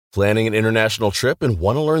Planning an international trip and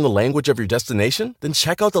want to learn the language of your destination? Then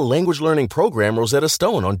check out the language learning program Rosetta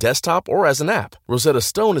Stone on desktop or as an app. Rosetta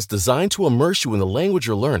Stone is designed to immerse you in the language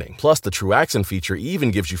you're learning. Plus, the True Accent feature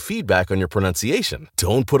even gives you feedback on your pronunciation.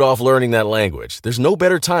 Don't put off learning that language. There's no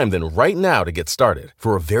better time than right now to get started.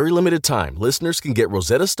 For a very limited time, listeners can get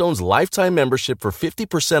Rosetta Stone's lifetime membership for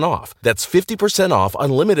 50% off. That's 50% off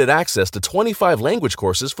unlimited access to 25 language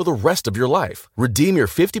courses for the rest of your life. Redeem your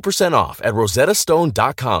 50% off at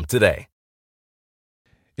rosettastone.com today.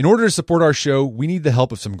 In order to support our show, we need the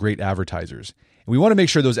help of some great advertisers. And we want to make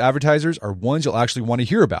sure those advertisers are ones you'll actually want to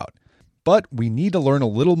hear about. But we need to learn a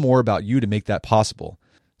little more about you to make that possible.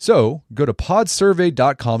 So go to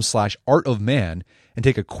podsurvey.com/artofman and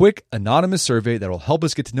take a quick anonymous survey that will help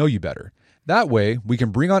us get to know you better. That way, we can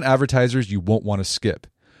bring on advertisers you won't want to skip.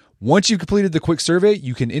 Once you've completed the quick survey,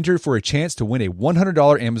 you can enter for a chance to win a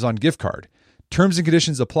 $100 Amazon gift card. Terms and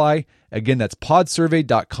conditions apply. Again, that's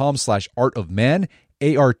podsurvey.com/artofman,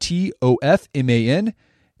 ARTOFMAN,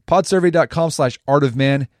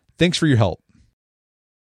 podsurvey.com/artofman. Thanks for your help.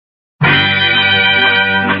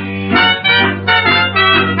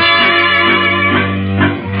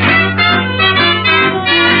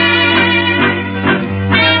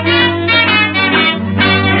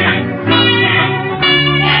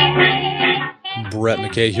 Brett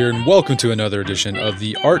McKay here, and welcome to another edition of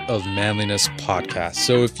the Art of Manliness podcast.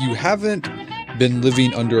 So if you haven't been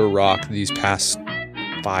living under a rock these past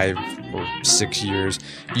 5 or 6 years,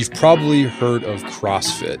 you've probably heard of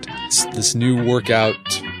CrossFit. It's this new workout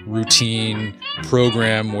routine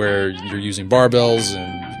program where you're using barbells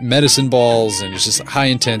and medicine balls, and it's just high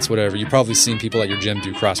intense, whatever. You've probably seen people at your gym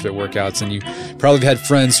do CrossFit workouts, and you probably had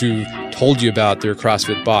friends who told you about their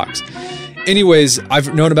CrossFit box. Anyways,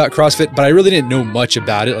 I've known about CrossFit, but I really didn't know much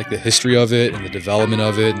about it, like the history of it and the development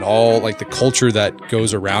of it and all like the culture that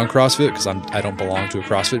goes around CrossFit, because I don't belong to a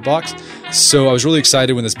CrossFit box. So I was really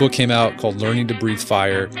excited when this book came out called Learning to Breathe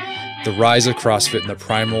Fire, The Rise of CrossFit and the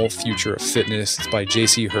Primal Future of Fitness. It's by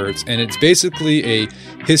Herz, and it's basically a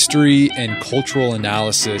history and cultural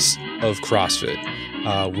analysis of CrossFit.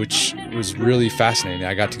 Which was really fascinating.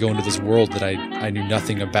 I got to go into this world that I knew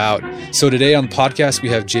nothing about. So today on the podcast, we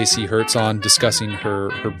have Herz on discussing her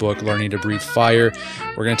book, Learning to Breathe Fire.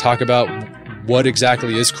 We're going to talk about what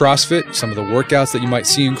exactly is CrossFit, some of the workouts that you might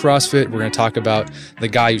see in CrossFit. We're going to talk about the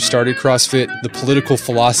guy who started CrossFit, the political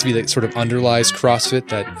philosophy that sort of underlies CrossFit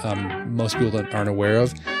that most people aren't aware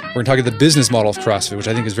of. We're going to talk about the business model of CrossFit, which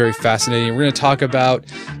I think is very fascinating. We're going to talk about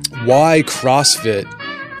why CrossFit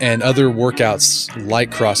and other workouts like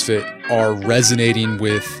CrossFit are resonating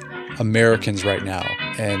with Americans right now.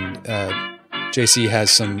 And JC has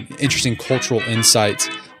some interesting cultural insights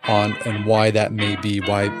on and why that may be,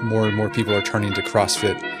 why more and more people are turning to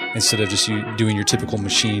CrossFit instead of just doing your typical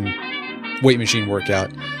weight machine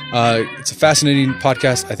workout. It's a fascinating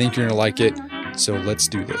podcast. I think you're going to like it. So let's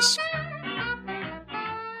do this.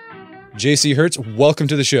 Herz, welcome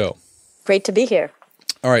to the show. Great to be here.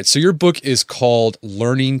 All right, so your book is called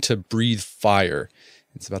Learning to Breathe Fire.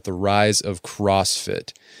 It's about the rise of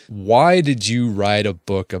CrossFit. Why did you write a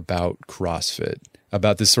book about CrossFit,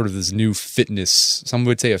 about this new fitness, some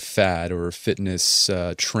would say a fad or a fitness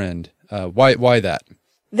trend? Why that?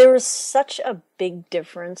 There was such a big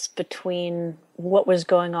difference between what was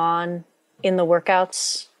going on in the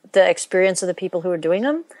workouts, the experience of the people who were doing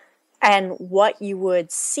them, and what you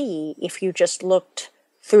would see if you just looked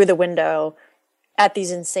through the window at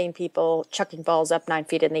these insane people chucking balls up 9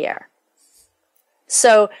 feet in the air.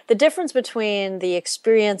 So the difference between the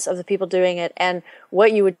experience of the people doing it and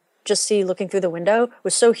what you would just see looking through the window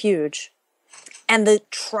was so huge. And the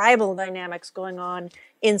tribal dynamics going on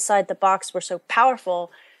inside the box were so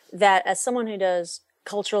powerful that as someone who does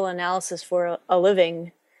cultural analysis for a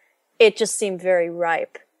living, it just seemed very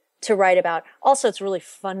ripe to write about. Also, it's really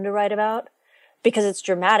fun to write about because it's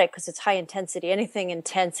dramatic, because it's high intensity. Anything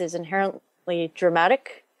intense is inherently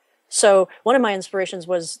dramatic. So one of my inspirations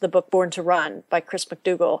was the book Born to Run by Chris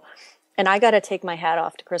McDougall. And I got to take my hat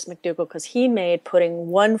off to Chris McDougall because he made putting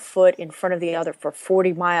one foot in front of the other for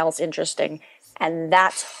 40 miles interesting. And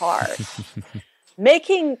that's hard.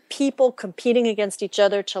 Making people competing against each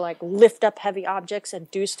other to lift up heavy objects and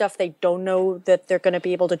do stuff they don't know that they're going to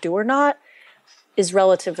be able to do or not is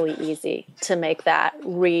relatively easy to make that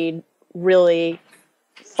read really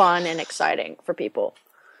fun and exciting for people.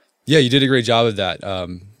 Yeah, you did a great job of that.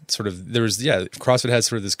 CrossFit has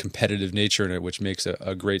sort of this competitive nature in it, which makes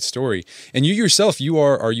a great story. And you yourself,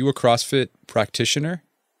 are you a CrossFit practitioner?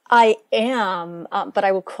 I am, but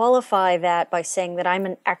I will qualify that by saying that I'm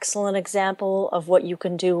an excellent example of what you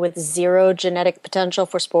can do with zero genetic potential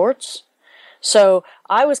for sports. So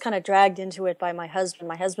I was kind of dragged into it by my husband.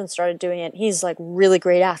 My husband started doing it. He's like really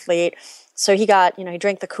great athlete. So he got, he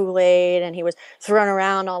drank the Kool-Aid and he was throwing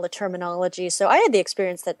around all the terminology. So I had the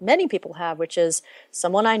experience that many people have, which is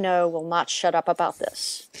someone I know will not shut up about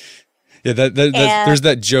this. Yeah, there's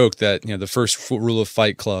that joke that, the first rule of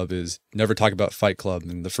Fight Club is never talk about Fight Club.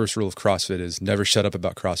 And the first rule of CrossFit is never shut up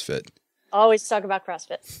about CrossFit. Always talk about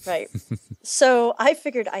CrossFit, right? So I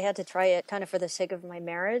figured I had to try it kind of for the sake of my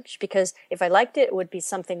marriage, because if I liked it, it would be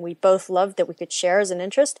something we both loved that we could share as an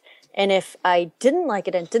interest. And if I didn't like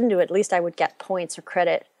it and didn't do it, at least I would get points or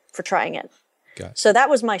credit for trying it. Got it. So that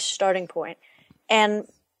was my starting point. And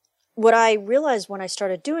what I realized when I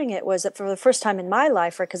started doing it was that for the first time in my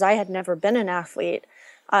life, because I had never been an athlete,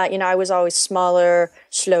 I was always smaller,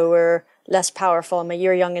 slower, less powerful. I'm a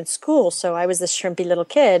year young in school, so I was this shrimpy little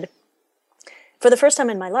kid. For the first time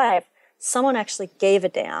in my life, someone actually gave a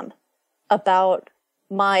damn about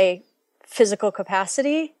my physical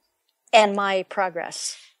capacity and my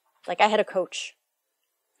progress. Like, I had a coach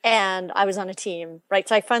and I was on a team, right?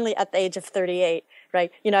 So I finally, at the age of 38,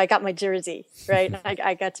 right, I got my jersey, right?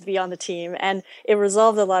 I got to be on the team, and it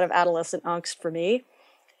resolved a lot of adolescent angst for me.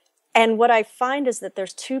 And what I find is that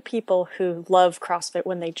there's two people who love CrossFit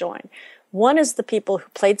when they join. One is the people who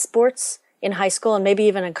played sports in high school and maybe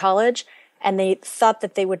even in college, and they thought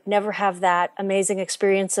that they would never have that amazing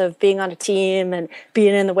experience of being on a team and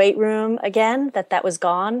being in the weight room again, that was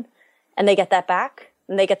gone. And they get that back,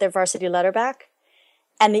 and they get their varsity letter back.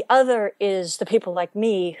 And the other is the people like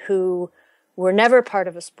me who were never part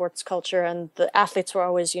of a sports culture, and the athletes were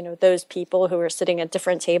always, those people who were sitting at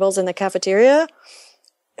different tables in the cafeteria,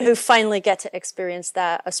 who finally get to experience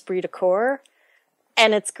that esprit de corps.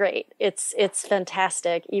 And it's great. It's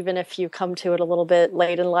fantastic, even if you come to it a little bit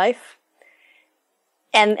late in life.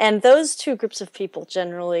 And those two groups of people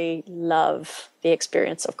generally love the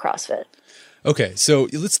experience of CrossFit. Okay, so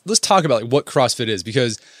let's talk about what CrossFit is,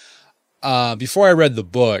 because before I read the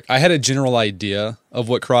book, I had a general idea of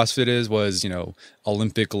what CrossFit was,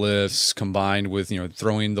 Olympic lifts combined with,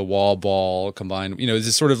 throwing the wall ball combined,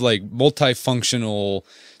 this sort of like multifunctional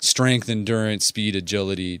strength, endurance, speed,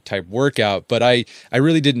 agility type workout. But I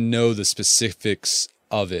really didn't know the specifics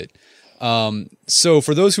of it. So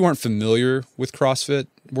for those who aren't familiar with CrossFit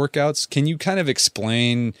workouts, can you kind of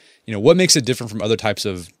explain, what makes it different from other types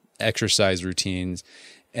of exercise routines,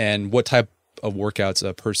 and what type of workouts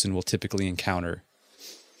a person will typically encounter?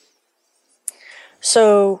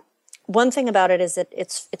 So one thing about it is that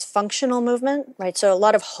it's functional movement, right? So a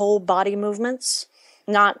lot of whole body movements,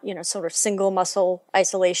 not, sort of single muscle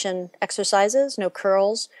isolation exercises, no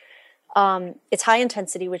curls. It's high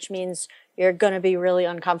intensity, which means you're going to be really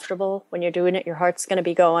uncomfortable when you're doing it. Your heart's going to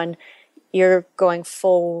be going. You're going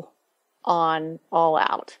full on, all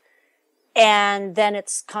out. And then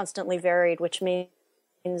it's constantly varied, which means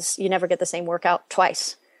you never get the same workout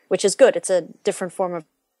twice, which is good. It's a different form of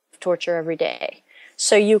torture every day.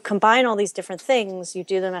 So you combine all these different things, you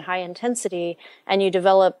do them at high intensity, and you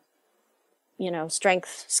develop,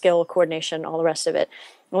 strength, skill, coordination, all the rest of it.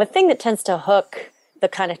 And the thing that tends to hook the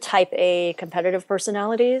kind of type A competitive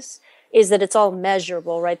personalities is that it's all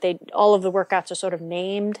measurable, right? All of the workouts are sort of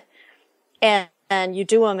named, and you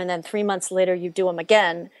do them, and then 3 months later you do them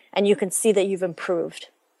again, and you can see that you've improved.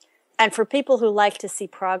 And for people who like to see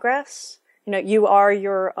progress, you are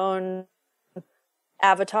your own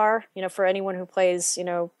avatar. For anyone who plays,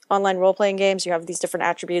 online role-playing games, you have these different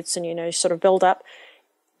attributes, and, you sort of build up.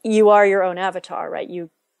 You are your own avatar, right? You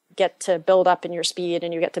get to build up in your speed,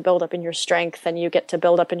 and you get to build up in your strength, and you get to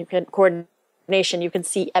build up in your coordination. You can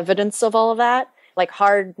see evidence of all of that, like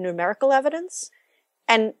hard numerical evidence.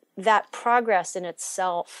 And that progress in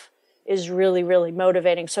itself is really, really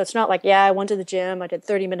motivating. So it's not like, I went to the gym, I did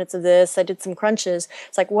 30 minutes of this, I did some crunches.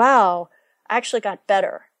 It's like, wow, I actually got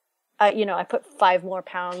better. I put 5 more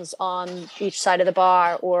pounds on each side of the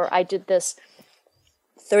bar, or I did this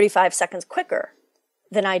 35 seconds quicker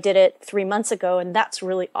than I did it 3 months ago. And that's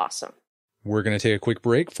really awesome. We're going to take a quick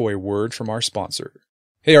break for a word from our sponsor.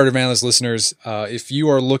 Hey, Art of Manliness listeners, if you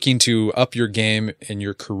are looking to up your game in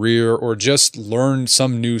your career, or just learn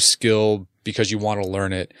some new skill because you want to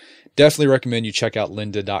learn it, definitely recommend you check out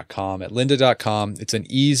lynda.com. At lynda.com, it's an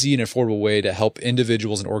easy and affordable way to help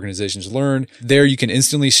individuals and organizations learn. There you can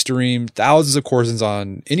instantly stream thousands of courses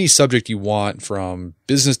on any subject you want, from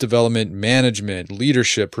business development, management,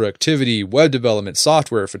 leadership, productivity, web development,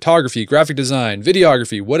 software, photography, graphic design,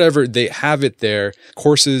 videography, whatever. They have it there.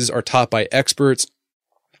 Courses are taught by experts.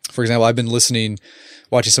 For example, I've been watching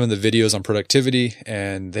some of the videos on productivity,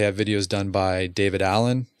 and they have videos done by David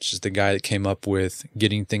Allen, which is the guy that came up with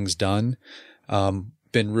Getting Things Done.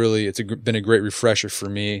 been been a great refresher for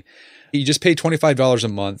me. You just pay $25 a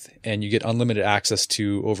month and you get unlimited access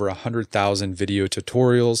to over 100,000 video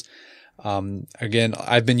tutorials. Again,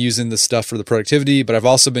 I've been using this stuff for the productivity, but I've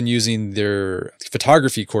also been using their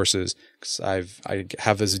photography courses because I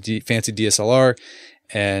have this fancy DSLR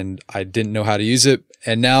and I didn't know how to use it.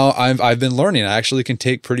 And now I've been learning. I actually can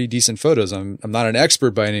take pretty decent photos. I'm not an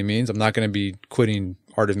expert by any means. I'm not going to be quitting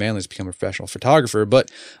Art of Manliness to become a professional photographer,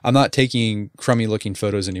 but I'm not taking crummy looking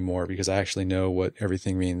photos anymore because I actually know what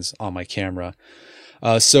everything means on my camera.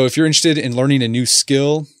 So if you're interested in learning a new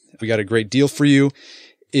skill, we got a great deal for you.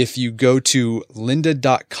 If you go to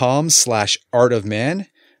lynda.com/artofman,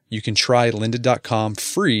 you can try lynda.com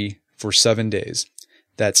free for 7 days.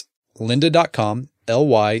 That's lynda.com,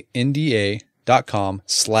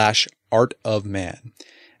 lynda.com/artofman.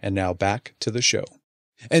 And now back to the show.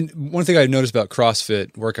 And one thing I noticed about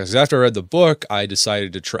CrossFit workouts is after I read the book, I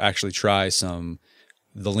decided to actually try some,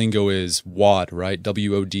 the lingo is WOD, right?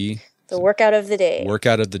 WOD. The workout of the day.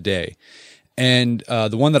 Workout of the day. And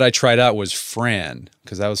the one that I tried out was Fran,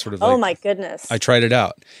 because that was sort of like, oh my goodness, I tried it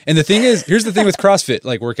out. And the thing is, here's the thing with CrossFit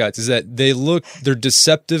like workouts is that they look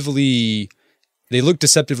deceptively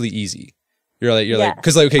easy. You're like,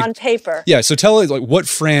 because like, okay, on paper. Yeah. So tell us like what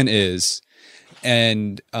Fran is,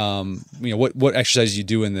 and what exercises you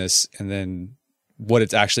do in this, and then what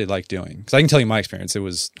it's actually like doing. Because I can tell you my experience; it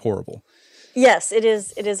was horrible. Yes, it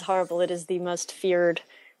is. It is horrible. It is the most feared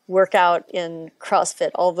workout in CrossFit,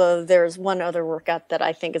 although there's one other workout that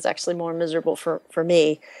I think is actually more miserable for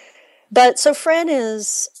me. But so Fran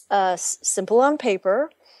is simple on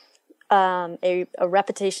paper, a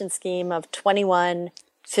repetition scheme of 21,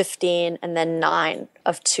 15, and then 9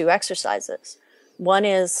 of 2 exercises. One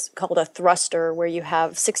is called a thruster, where you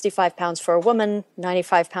have 65 pounds for a woman,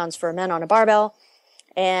 95 pounds for a man on a barbell,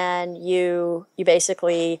 and you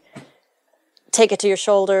basically take it to your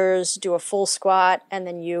shoulders, do a full squat, and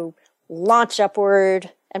then you launch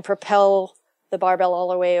upward and propel the barbell all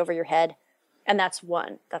the way over your head. And that's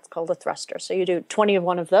one. That's called a thruster. So you do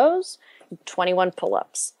 21 of those, 21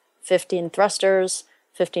 pull-ups, 15 thrusters,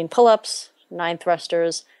 15 pull-ups, 9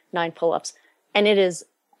 thrusters, 9 pull-ups. And it is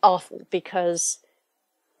awful because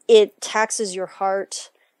it taxes your heart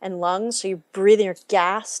and lungs. So you breathe and you're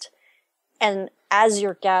gassed. And as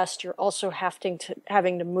you're gassed, you're also having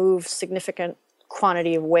to move significant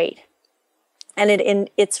quantity of weight. And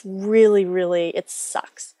it's really, really, it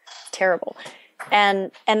sucks. It's terrible.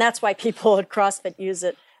 And that's why people at CrossFit use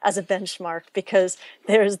it as a benchmark, because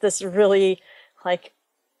there's this really, like,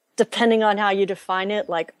 depending on how you define it,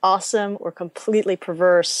 like awesome or completely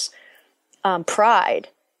perverse pride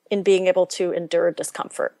in being able to endure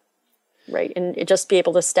discomfort. Right. And just be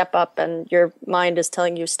able to step up and your mind is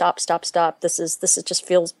telling you, stop. This just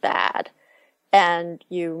feels bad. And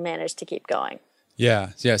you manage to keep going.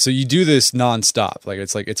 Yeah. Yeah. So you do this nonstop.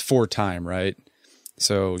 It's for time, right?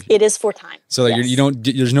 So it is for time. So like yes.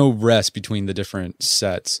 There's no rest between the different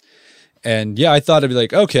sets. And yeah, I thought I'd be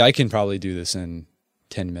like, okay, I can probably do this in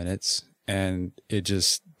 10 minutes. And it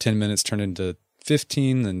just 10 minutes turned into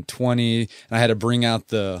 15 and 20. And I had to bring out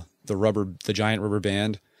the giant rubber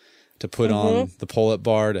band to put on the pull-up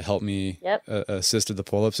bar to help me assist with the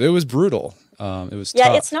pull-ups. It was brutal. It was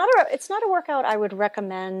tough. It's not a workout I would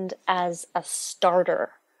recommend as a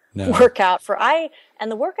starter workout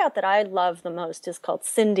and the workout that I love the most is called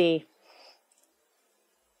Cindy.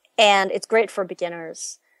 And it's great for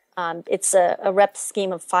beginners. It's a rep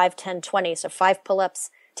scheme of 5, 10, 20. So 5 pull-ups,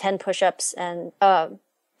 10 push-ups, and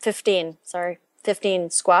 15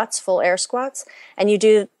 squats, full air squats. And you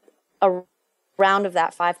do a round of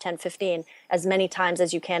that 5, 10, 15 as many times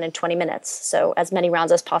as you can in 20 minutes. So as many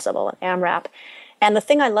rounds as possible in AMRAP. And the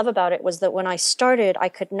thing I love about it was that when I started, I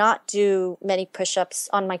could not do many push-ups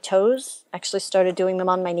on my toes. I actually started doing them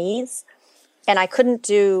on my knees. And I couldn't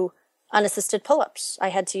do unassisted pull-ups. I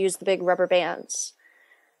had to use the big rubber bands.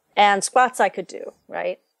 And squats I could do,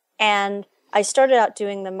 right? And I started out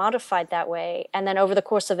doing them modified that way. And then over the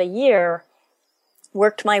course of a year,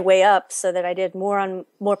 worked my way up so that I did more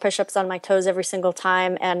push-ups on my toes every single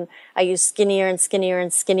time. And I used skinnier and skinnier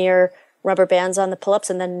and skinnier rubber bands on the pull-ups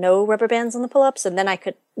and then no rubber bands on the pull-ups. And then I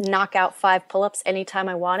could knock out 5 pull-ups anytime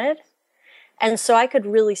I wanted. And so I could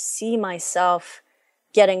really see myself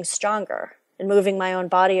getting stronger and moving my own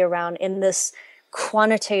body around in this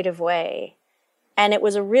quantitative way. And it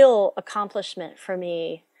was a real accomplishment for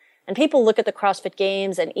me. And people look at the CrossFit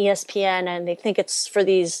Games and ESPN and they think it's for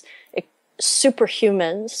these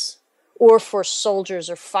superhumans or for soldiers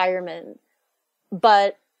or firemen.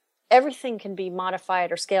 But everything can be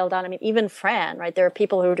modified or scaled down. I mean, even Fran, right? There are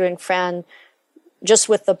people who are doing Fran just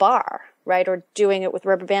with the bar, right? Or doing it with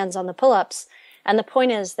rubber bands on the pull-ups. And the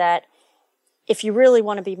point is that if you really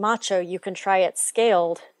want to be macho, you can try it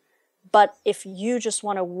scaled. But if you just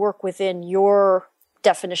want to work within your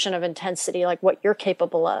definition of intensity, like what you're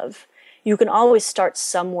capable of, you can always start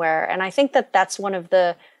somewhere. And I think that that's one of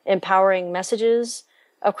the empowering messages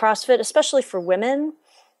of CrossFit, especially for women,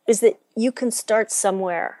 is that you can start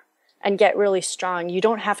somewhere and get really strong. You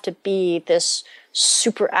don't have to be this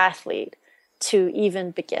super athlete to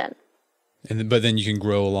even begin. But then you can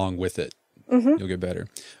grow along with it. Mm-hmm. You'll get better.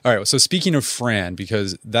 All right. So speaking of Fran,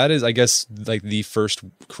 because that is, I guess, like the first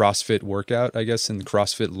CrossFit workout, I guess, in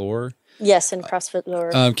CrossFit lore. Yes, in CrossFit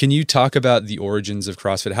lore. Can you talk about the origins of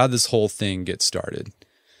CrossFit? How did this whole thing get started?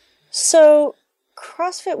 So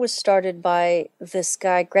CrossFit was started by this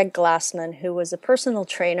guy, Greg Glassman, who was a personal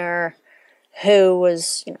trainer, who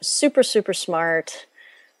was super, super smart,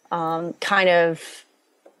 kind of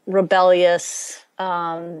rebellious,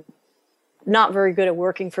 not very good at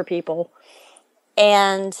working for people.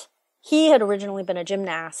 And he had originally been a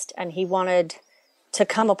gymnast, and he wanted to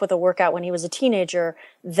come up with a workout when he was a teenager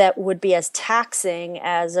that would be as taxing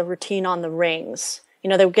as a routine on the rings.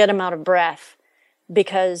 They would get him out of breath,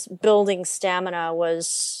 because building stamina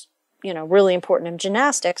was, really important in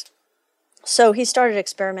gymnastics. So he started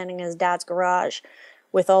experimenting in his dad's garage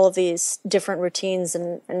with all of these different routines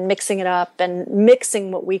and mixing it up and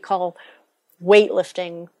mixing what we call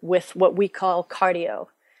weightlifting with what we call cardio,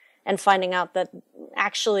 and finding out that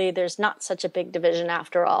actually there's not such a big division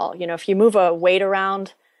after all. If you move a weight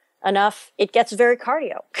around enough, it gets very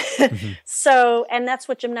cardio. Mm-hmm. So, and that's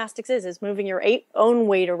what gymnastics is moving your own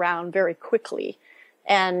weight around very quickly.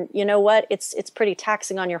 And you know what? It's pretty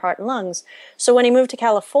taxing on your heart and lungs. So when he moved to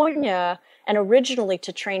California, and originally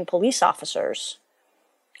to train police officers,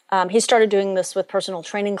 he started doing this with personal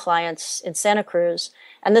training clients in Santa Cruz.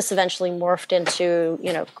 And this eventually morphed into,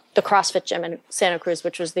 the CrossFit gym in Santa Cruz,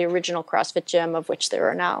 which was the original CrossFit gym, of which there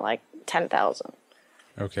are now like 10,000.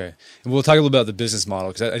 Okay. And we'll talk a little about the business model,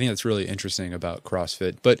 because I think that's really interesting about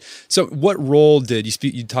CrossFit. But so what role did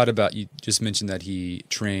you just mentioned that he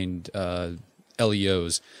trained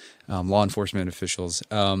LEOs, law enforcement officials.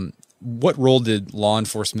 What role did law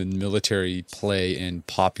enforcement and military play in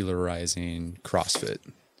popularizing CrossFit?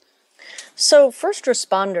 So first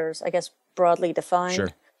responders, I guess broadly defined, sure,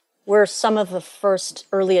 were some of the first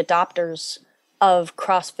early adopters of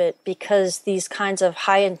CrossFit, because these kinds of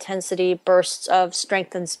high intensity bursts of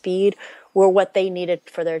strength and speed were what they needed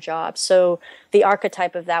for their job. So the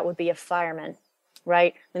archetype of that would be a fireman,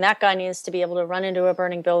 right? And that guy needs to be able to run into a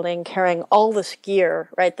burning building carrying all this gear,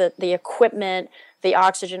 right? The equipment, the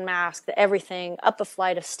oxygen mask, the everything, up a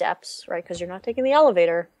flight of steps, right? Because you're not taking the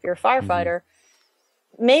elevator, you're a firefighter.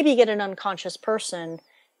 Mm-hmm. Maybe get an unconscious person,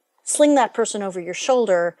 sling that person over your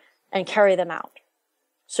shoulder, and carry them out.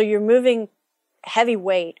 So you're moving heavy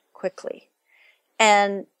weight quickly.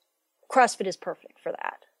 And CrossFit is perfect for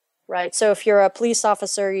that, right? So if you're a police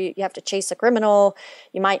officer, you have to chase a criminal,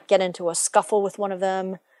 you might get into a scuffle with one of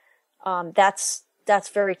them. That's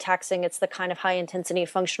very taxing. It's the kind of high intensity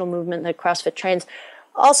functional movement that CrossFit trains.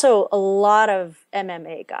 Also, a lot of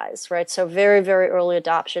MMA guys, right? So very, very early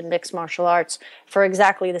adoption, mixed martial arts, for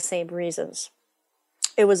exactly the same reasons.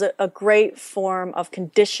 It was a great form of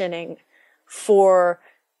conditioning for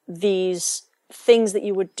these things that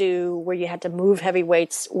you would do where you had to move heavy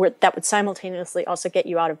weights that would simultaneously also get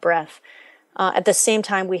you out of breath. At the same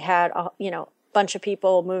time, we had a bunch of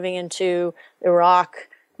people moving into Iraq,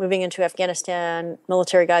 moving into Afghanistan,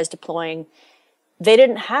 military guys deploying. They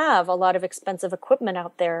didn't have a lot of expensive equipment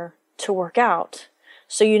out there to work out.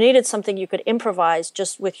 So you needed something you could improvise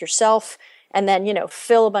just with yourself, and then,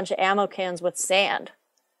 fill a bunch of ammo cans with sand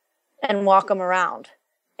and walk them around.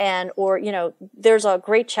 There's a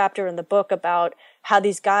great chapter in the book about how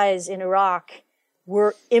these guys in Iraq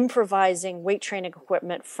were improvising weight training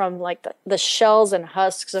equipment from like the shells and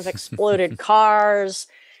husks of exploded cars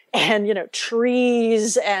and,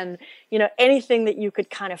 trees and, anything that you could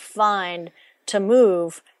kind of find to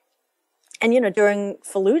move. And, during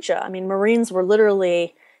Fallujah, Marines were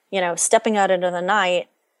literally, stepping out into the night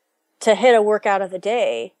to hit a workout of the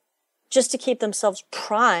day just to keep themselves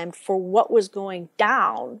primed for what was going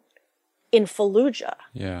down in Fallujah.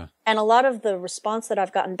 Yeah. And a lot of the response that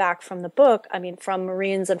I've gotten back from the book, from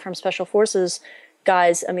Marines and from Special Forces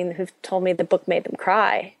guys, who've told me the book made them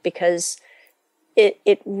cry, because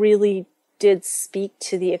it really did speak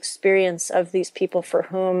to the experience of these people for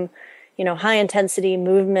whom, high intensity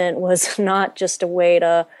movement was not just a way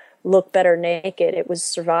to look better naked. It was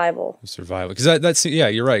survival. Because that's, yeah,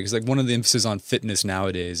 you're right. Because like one of the emphasis on fitness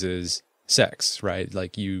nowadays is sex, right?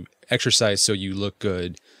 Like you exercise so you look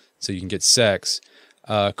good, so you can get sex.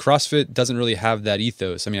 CrossFit doesn't really have that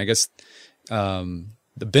ethos. I guess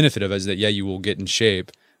the benefit of it is that, yeah, you will get in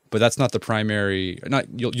shape, but that's not the primary,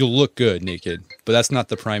 you'll look good naked, but that's not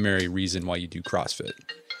the primary reason why you do CrossFit.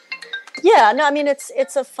 Yeah, no, I mean,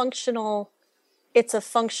 it's a functional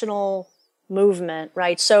movement,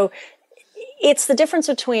 right? So it's the difference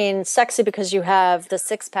between sexy because you have the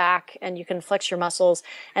six pack and you can flex your muscles,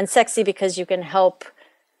 and sexy because you can help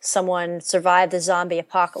someone survive the zombie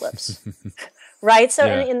apocalypse, right?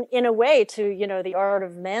 So in a way, to, you know, the art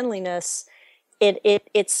of manliness,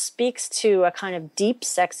 it speaks to a kind of deep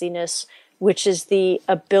sexiness, which is the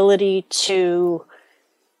ability to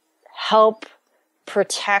help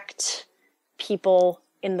protect people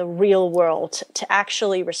in the real world, to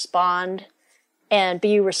actually respond and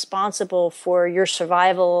be responsible for your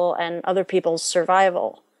survival and other people's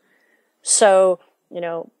survival. So, you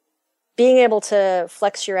know, being able to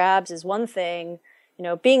flex your abs is one thing. You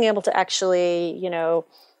know, being able to actually, you know,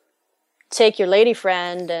 take your lady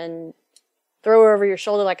friend and throw her over your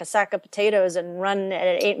shoulder like a sack of potatoes and run at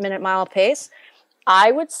an 8-minute mile pace,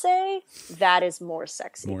 I would say that is more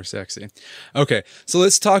sexy. More sexy. Okay, so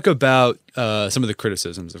let's talk about some of the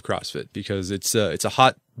criticisms of CrossFit, because it's a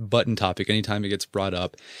hot button topic anytime it gets brought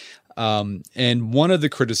up. And one of the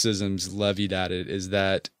criticisms levied at it is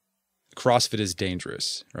that CrossFit is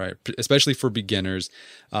dangerous, right? Especially for beginners,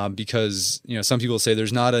 because, you know, some people say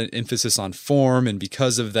there's not an emphasis on form, and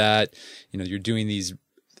because of that, you know, you're doing these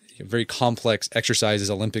very complex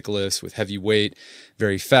exercises, Olympic lifts with heavy weight,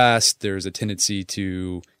 very fast. There's a tendency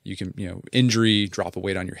to, injury, drop a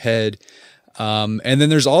weight on your head. And then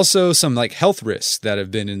there's also some like health risks that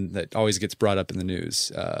have been that always gets brought up in the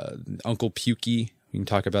news. Uncle Pukey, we can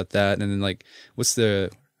talk about that. And then like, it's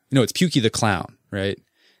Pukey the Clown, right?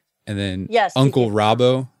 And then yes, Uncle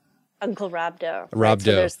Robbo. Uncle Rabdo. Rabdo. Right?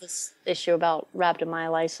 So there's this issue about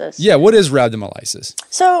rhabdomyolysis. Yeah, what is rhabdomyolysis?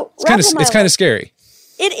 So it's kind of scary.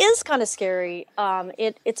 It is kind of scary.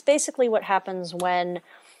 It's basically what happens when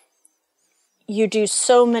you do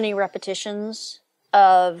so many repetitions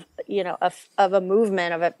of a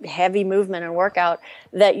movement, of a heavy movement and workout,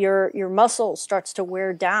 that your muscle starts to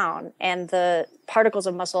wear down, and the particles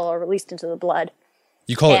of muscle are released into the blood.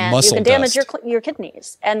 You call it muscle dust. You can damage dust. your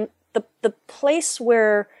kidneys. And the place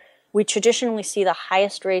where we traditionally see the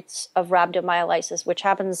highest rates of rhabdomyolysis, which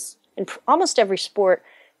happens in almost every sport,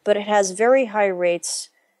 but it has very high rates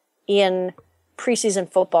in preseason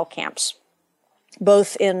football camps,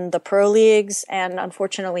 both in the pro leagues and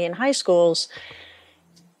unfortunately in high schools.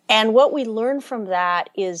 And what we learn from that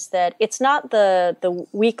is that it's not the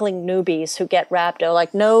weakling newbies who get rhabdo.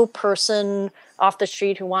 Like, no person off the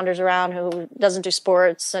street who wanders around, who doesn't do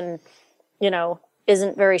sports and,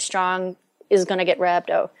 isn't very strong, is going to get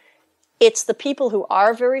rhabdo. It's the people who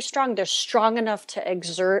are very strong. They're strong enough to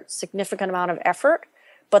exert significant amount of effort,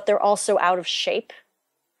 but they're also out of shape.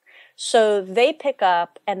 So they pick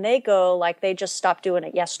up and they go like they just stopped doing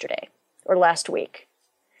it yesterday or last week,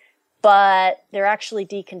 but they're actually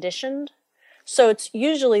deconditioned. So it's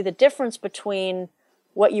usually the difference between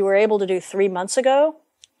what you were able to do 3 months ago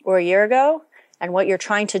or a year ago and what you're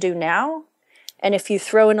trying to do now. And if you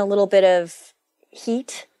throw in a little bit of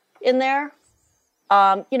heat in there,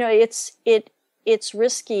 it's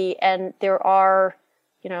risky, and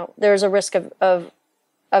there's a risk of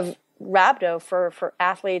rhabdo for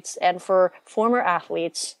athletes and for former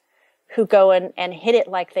athletes who go and hit it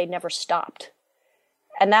like they never stopped.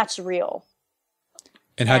 And that's real.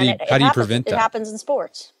 And how do you prevent that? It happens in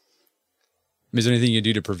sports. Is there anything you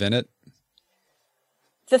do to prevent it?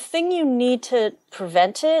 The thing you need to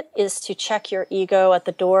prevent it is to check your ego at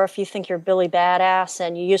the door. If you think you're Billy Badass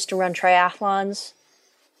and you used to run triathlons,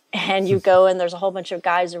 and you go and there's a whole bunch of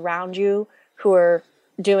guys around you who are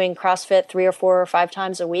doing CrossFit 3 or 4 or 5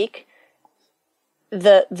 times a week,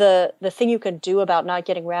 the thing you can do about not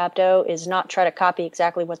getting rhabdo is not try to copy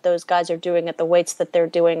exactly what those guys are doing at the weights that they're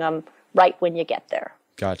doing them right when you get there.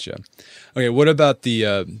 Gotcha. Okay, what about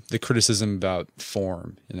the criticism about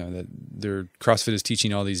form? That CrossFit is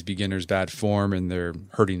teaching all these beginners bad form, and they're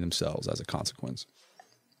hurting themselves as a consequence.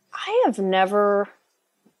 I have never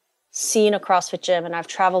seen a CrossFit gym, and I've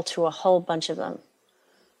traveled to a whole bunch of them,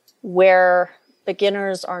 where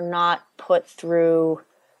beginners are not put through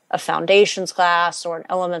a foundations class or an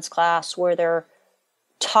elements class where they're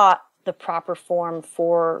taught the proper form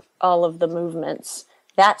for all of the movements.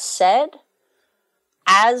 That said,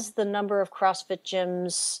 as the number of CrossFit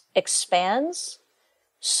gyms expands,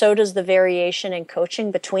 so does the variation in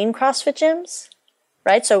coaching between CrossFit gyms,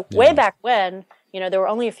 right? So way back when, there were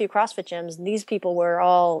only a few CrossFit gyms, and these people were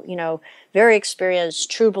all, very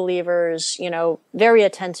experienced, true believers, very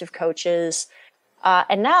attentive coaches.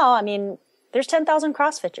 And now, there's 10,000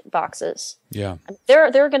 CrossFit boxes. Yeah. There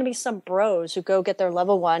are going to be some bros who go get their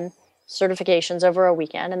level 1 certifications over a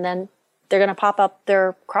weekend, and then they're going to pop up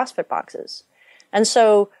their CrossFit boxes. And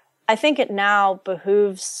so I think it now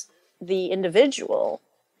behooves the individual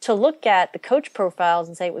to look at the coach profiles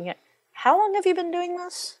and say, well, how long have you been doing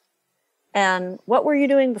this? And what were you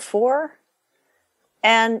doing before?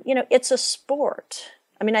 And, it's a sport.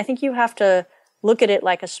 I mean, I think you have to look at it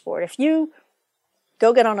like a sport. If you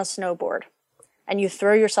go get on a snowboard and you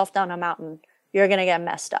throw yourself down a mountain, you're going to get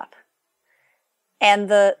messed up. And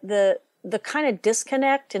the kind of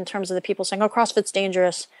disconnect in terms of the people saying, oh, CrossFit's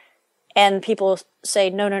dangerous, and people say,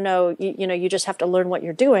 no, you just have to learn what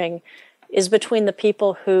you're doing, is between the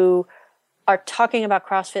people who are talking about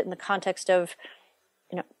CrossFit in the context of,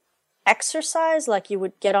 exercise, like you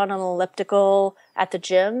would get on an elliptical at the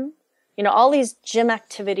gym. All these gym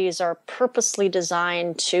activities are purposely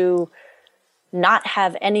designed to not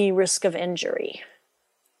have any risk of injury,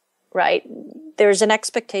 right? There's an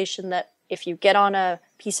expectation that if you get on a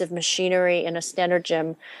piece of machinery in a standard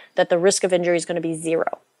gym, that the risk of injury is going to be 0.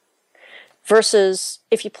 Versus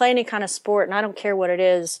if you play any kind of sport, and I don't care what it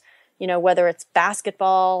is, whether it's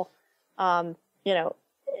basketball,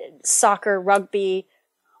 soccer, rugby,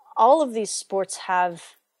 all of these sports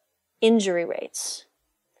have injury rates.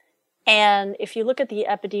 And if you look at the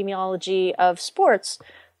epidemiology of sports,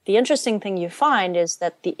 the interesting thing you find is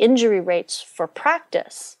that the injury rates for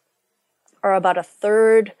practice are about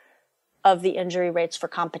 1/3 of the injury rates for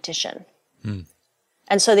competition.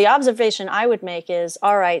 And so the observation I would make is,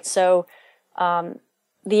 all right, so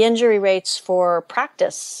the injury rates for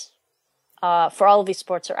practice for all of these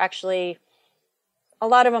sports are actually, a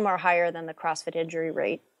lot of them are higher than the CrossFit injury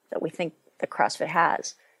rate that we think that CrossFit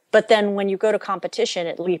has. But then when you go to competition,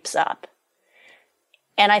 it leaps up.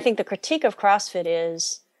 And I think the critique of CrossFit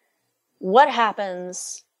is, what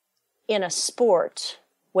happens in a sport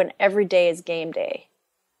when every day is game day?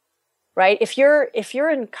 Right? If you're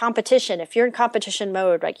in competition, if you're in competition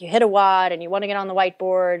mode, like you hit a WOD and you want to get on the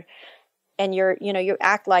whiteboard and you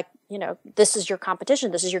act like, this is your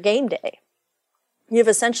competition, this is your game day. You've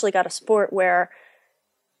essentially got a sport where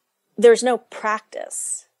there's no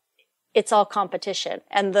practice. It's all competition.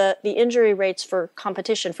 And the injury rates for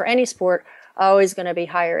competition for any sport are always going to be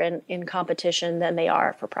higher in competition than they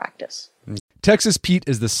are for practice. Texas Pete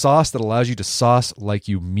is the sauce that allows you to sauce like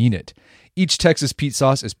you mean it. Each Texas Pete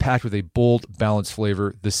sauce is packed with a bold, balanced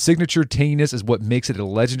flavor. The signature tanginess is what makes it a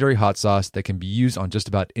legendary hot sauce that can be used on just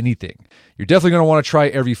about anything. You're definitely going to want to try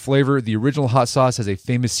every flavor. The original hot sauce has a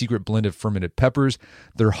famous secret blend of fermented peppers.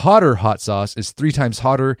 Their hotter hot sauce is 3 times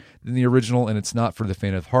hotter than the original, and it's not for the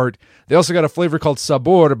faint of heart. They also got a flavor called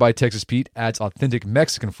Sabor by Texas Pete, adds authentic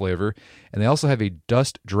Mexican flavor, and they also have a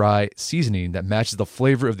dust-dry seasoning that matches the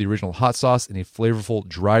flavor of the original hot sauce in a flavorful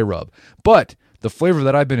dry rub. But the flavor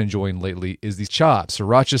that I've been enjoying lately is the chopped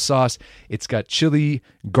sriracha sauce. It's got chili,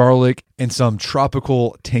 garlic, and some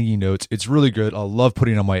tropical tangy notes. It's really good. I love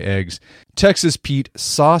putting it on my eggs. Texas Pete,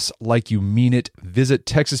 sauce like you mean it. Visit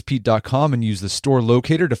TexasPete.com and use the store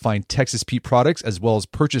locator to find Texas Pete products, as well as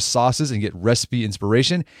purchase sauces and get recipe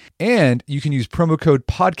inspiration. And you can use promo code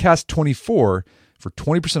podcast24 for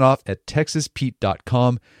 20% off at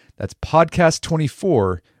TexasPete.com. That's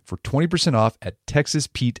podcast24 for 20% off at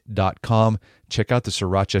TexasPete.com. Check out the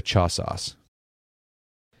sriracha cha sauce.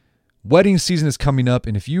 Wedding season is coming up,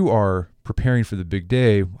 and if you are preparing for the big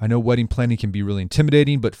day, I know wedding planning can be really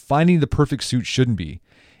intimidating, but finding the perfect suit shouldn't be.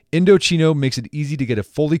 Indochino makes it easy to get a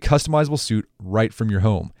fully customizable suit right from your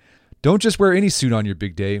home. Don't just wear any suit on your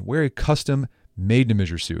big day, wear a custom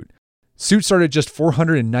made-to-measure suit. Suits start at just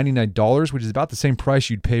 $499, which is about the same price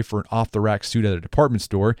you'd pay for an off-the-rack suit at a department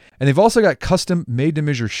store. And they've also got custom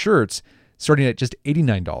made-to-measure shirts starting at just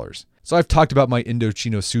 $89. So I've talked about my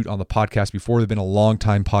Indochino suit on the podcast before. They've been a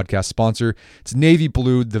long-time podcast sponsor. It's navy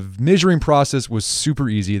blue. The measuring process was super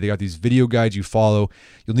easy. They got these video guides you follow.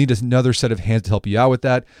 You'll need another set of hands to help you out with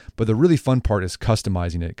that. But the really fun part is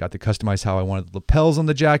customizing it. Got to customize how I wanted the lapels on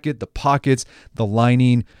the jacket, the pockets, the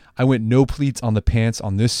lining. I went no pleats on the pants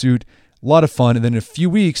on this suit. A lot of fun. And then in a few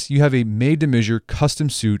weeks, you have a made-to-measure custom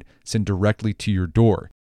suit sent directly to your door.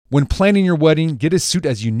 When planning your wedding, get a suit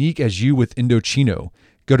as unique as you with Indochino.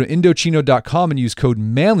 Go to Indochino.com and use code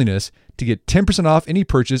manliness to get 10% off any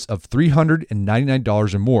purchase of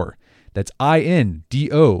 $399 or more. That's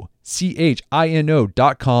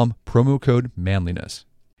INDOCHINO.com, promo code manliness.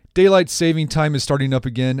 Daylight saving time is starting up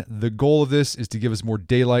again. The goal of this is to give us more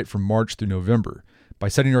daylight from March through November. By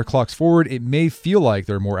setting our clocks forward, it may feel like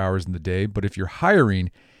there are more hours in the day, but if you're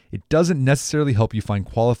hiring, it doesn't necessarily help you find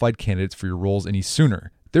qualified candidates for your roles any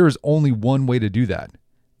sooner. There is only one way to do that: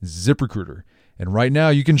 ZipRecruiter. And right now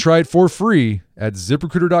you can try it for free at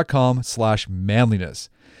ZipRecruiter.com/manliness.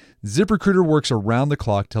 ZipRecruiter works around the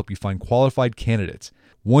clock to help you find qualified candidates.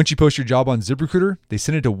 Once you post your job on ZipRecruiter, they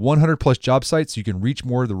send it to 100 plus job sites so you can reach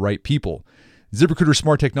more of the right people. ZipRecruiter's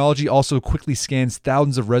smart technology also quickly scans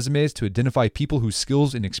thousands of resumes to identify people whose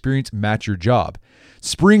skills and experience match your job.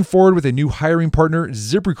 Spring forward with a new hiring partner,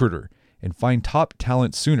 ZipRecruiter, and find top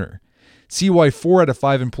talent sooner. See why 4 out of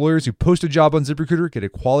 5 employers who post a job on ZipRecruiter get a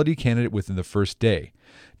quality candidate within the first day.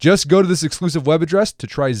 Just go to this exclusive web address to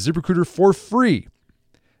try ZipRecruiter for free.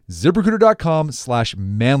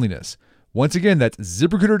 ZipRecruiter.com/manliness. Once again, that's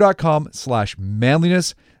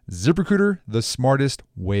ZipRecruiter.com/manliness. ZipRecruiter, the smartest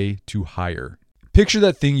way to hire. Picture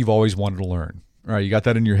that thing you've always wanted to learn. All right, you got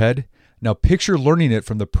that in your head? Now picture learning it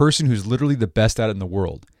from the person who's literally the best at it in the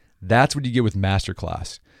world. That's what you get with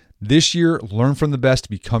Masterclass. This year, learn from the best to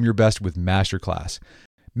become your best with Masterclass.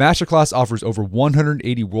 Masterclass offers over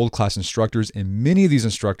 180 world-class instructors, and many of these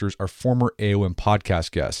instructors are former AOM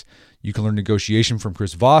podcast guests. You can learn negotiation from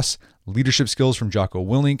Chris Voss, leadership skills from Jocko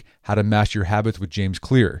Willink, how to master your habits with James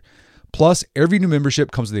Clear. Plus, every new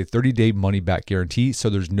membership comes with a 30-day money-back guarantee,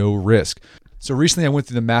 so there's no risk. So recently I went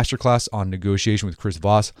through the masterclass on negotiation with Chris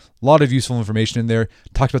Voss. A lot of useful information in there.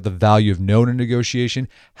 Talked about the value of knowing a negotiation,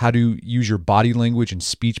 how to use your body language and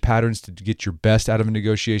speech patterns to get your best out of a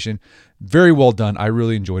negotiation. Very well done. I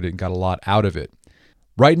really enjoyed it and got a lot out of it.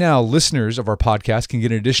 Right now, listeners of our podcast can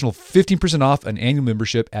get an additional 15% off an annual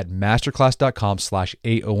membership at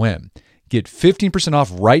masterclass.com/AOM. Get 15%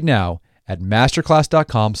 off right now at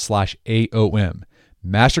masterclass.com/AOM.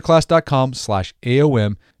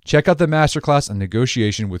 Masterclass.com/AOM. Check out the masterclass on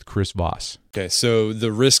negotiation with Chris Voss. Okay, so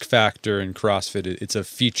the risk factor in CrossFit, it's a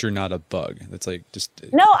feature, not a bug. That's like just...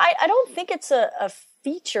 No, I don't think it's a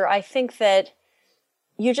feature. I think that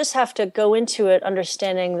you just have to go into it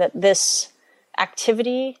understanding that this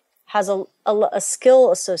activity has a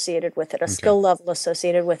skill associated with it, skill level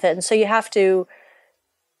associated with it. And so you have to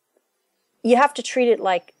treat it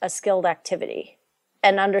like a skilled activity.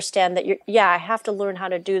 And understand that I have to learn how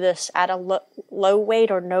to do this at a low weight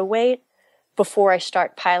or no weight before I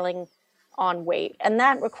start piling on weight. And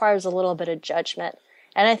that requires a little bit of judgment.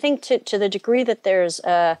 And I think to the degree that there's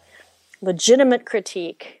a legitimate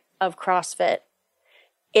critique of CrossFit,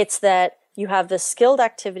 it's that you have this skilled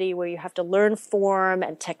activity where you have to learn form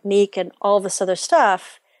and technique and all this other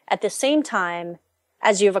stuff at the same time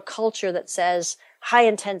as you have a culture that says high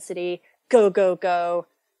intensity, go, go, go,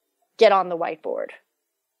 get on the whiteboard.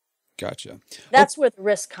 Gotcha. That's where the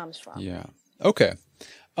risk comes from. Yeah. Okay.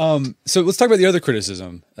 So let's talk about the other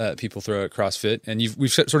criticism people throw at CrossFit, and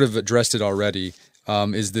we've sort of addressed it already.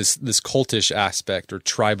 Is this cultish aspect or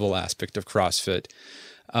tribal aspect of CrossFit?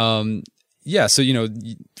 So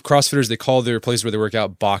CrossFitters, they call their places where they work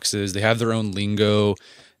out boxes. They have their own lingo.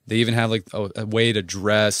 They even have like a way to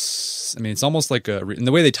dress. I mean, it's almost like and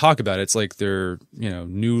the way they talk about it, it's like they're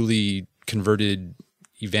newly converted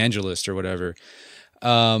evangelist or whatever.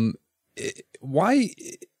 Why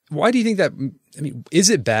do you think that? I mean, is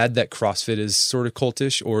it bad that CrossFit is sort of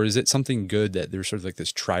cultish, or is it something good that there's sort of like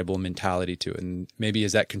this tribal mentality to it, and maybe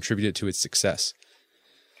has that contributed to its success?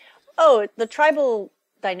 Oh, the tribal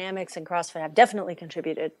dynamics in CrossFit have definitely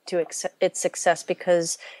contributed to its success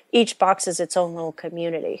because each box is its own little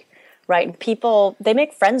community, right? And people, they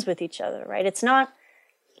make friends with each other, right? It's not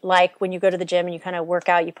like when you go to the gym and you kind of work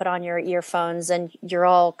out, you put on your earphones and you're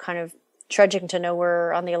all kind of trudging to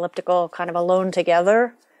nowhere on the elliptical, kind of alone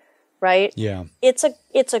together, right? Yeah. It's a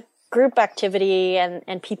group activity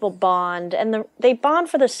and people bond, and they bond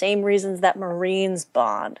for the same reasons that Marines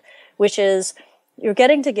bond, which is you're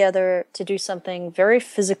getting together to do something very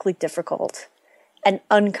physically difficult and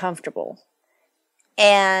uncomfortable.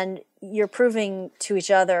 And you're proving to each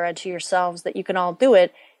other and to yourselves that you can all do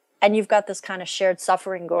it. And you've got this kind of shared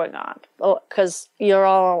suffering going on because you're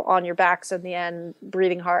all on your backs in the end,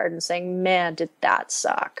 breathing hard and saying, man, did that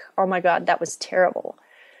suck? Oh my God, that was terrible.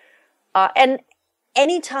 And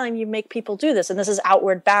anytime you make people do this, and this is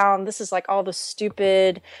outward bound, this is like all the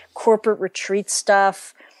stupid corporate retreat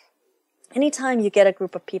stuff. Anytime you get a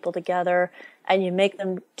group of people together and you make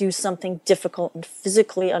them do something difficult and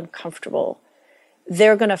physically uncomfortable,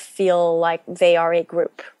 they're going to feel like they are a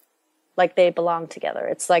group. Like they belong together.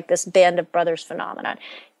 It's like this band of brothers phenomenon.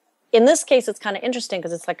 In this case, it's kind of interesting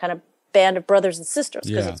because it's like kind of band of brothers and sisters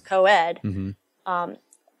because it's co-ed. Mm-hmm.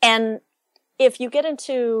 And if you get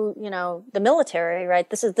into, the military, right,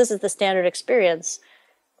 this is the standard experience.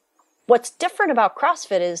 What's different about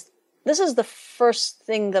CrossFit is this is the first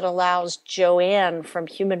thing that allows Joanne from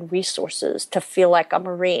Human Resources to feel like a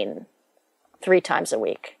Marine 3 times a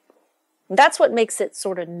week. That's what makes it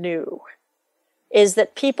sort of new. is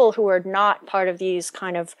that people who are not part of these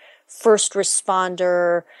kind of first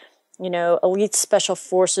responder, elite special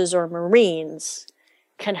forces or Marines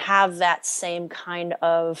can have that same kind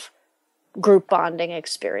of group bonding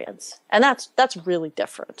experience. And that's really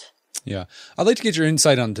different. Yeah. I'd like to get your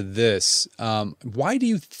insight onto this. Why do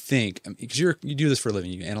you think, because you do this for a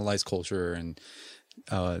living, you analyze culture, and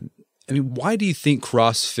why do you think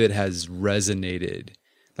CrossFit has resonated?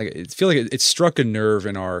 Like, I feel like it struck a nerve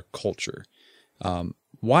in our culture.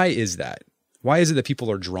 Why is that? Why is it that people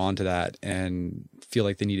are drawn to that and feel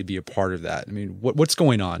like they need to be a part of that? I mean, what's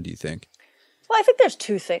going on, do you think? Well, I think there's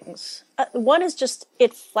two things. One is just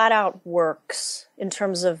it flat out works in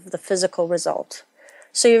terms of the physical result.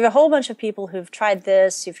 So you have a whole bunch of people who've tried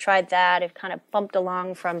this, you've tried that, have kind of bumped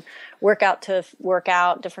along from workout to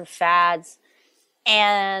workout, different fads,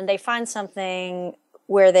 and they find something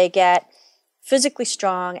where they get physically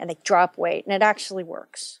strong and they drop weight, and it actually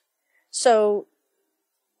works. So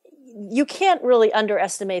you can't really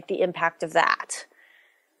underestimate the impact of that.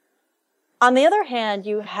 On the other hand,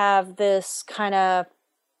 you have this kind of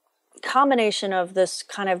combination of this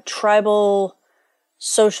kind of tribal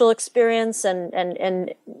social experience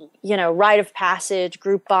and rite of passage,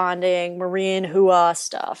 group bonding, Marine hoo-ah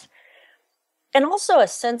stuff. And also a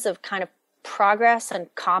sense of kind of progress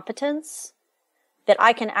and competence, that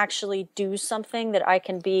I can actually do something, that I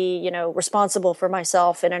can be, responsible for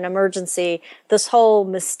myself in an emergency, this whole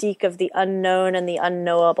mystique of the unknown and the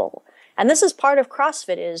unknowable. And this is part of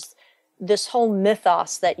CrossFit, is this whole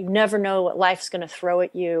mythos that you never know what life's going to throw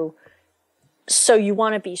at you. So you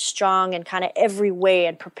want to be strong in kind of every way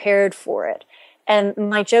and prepared for it. And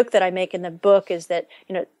my joke that I make in the book is that,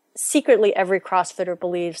 secretly every CrossFitter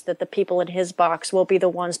believes that the people in his box will be the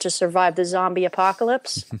ones to survive the zombie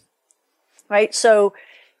apocalypse. Right? So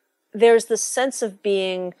there's this sense of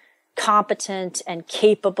being competent and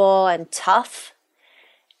capable and tough.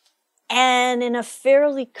 And in a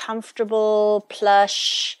fairly comfortable,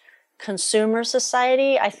 plush consumer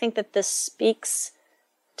society, I think that this speaks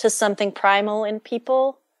to something primal in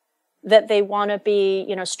people, that they want to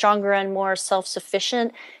be, stronger and more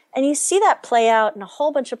self-sufficient. And you see that play out in a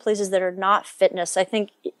whole bunch of places that are not fitness. I think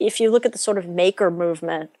if you look at the sort of maker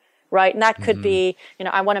movement, right? And that could be,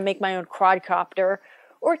 I want to make my own quadcopter,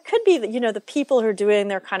 or it could be that, the people who are doing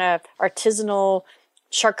their kind of artisanal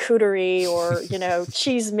charcuterie or,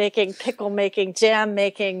 cheese making, pickle making, jam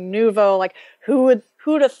making, nouveau, like who'd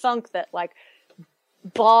have thunk that like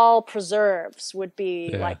ball preserves would be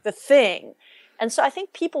like the thing. And so I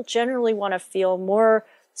think people generally want to feel more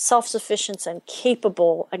self-sufficient and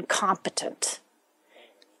capable and competent.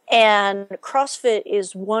 And CrossFit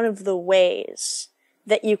is one of the ways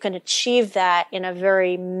that you can achieve that in a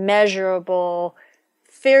very measurable,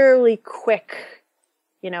 fairly quick,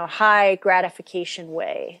 high gratification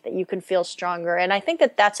way, that you can feel stronger. And I think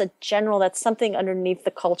that that's something underneath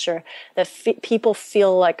the culture, that people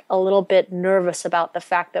feel like a little bit nervous about the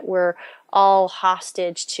fact that we're all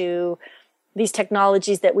hostage to these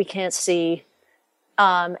technologies that we can't see.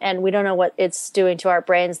 And we don't know what it's doing to our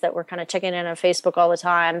brains, that we're kind of checking in on Facebook all the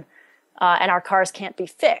time. And our cars can't be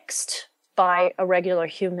fixed by a regular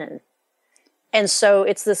human. And so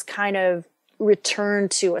it's this kind of return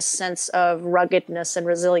to a sense of ruggedness and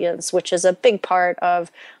resilience, which is a big part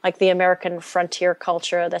of like the American frontier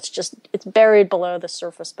culture. It's buried below the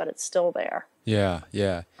surface, but it's still there. Yeah.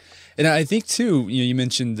 Yeah. And I think too, you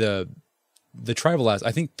mentioned the tribal aspect.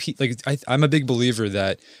 I think I'm a big believer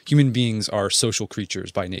that human beings are social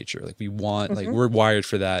creatures by nature. Like we want, like we're wired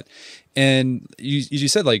for that. And you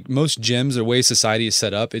said like most gyms, the way society is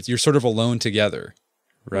set up, you're sort of alone together,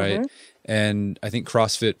 right? And I think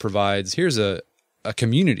CrossFit provides, here's a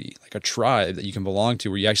community, like a tribe that you can belong to,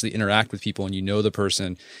 where you actually interact with people and the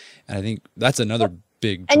person. And I think that's another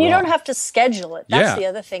big draw. And you don't have to schedule it. That's the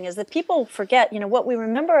other thing, is that people forget, what we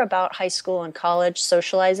remember about high school and college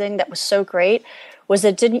socializing that was so great was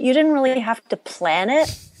that you didn't really have to plan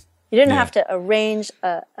it. You didn't have to arrange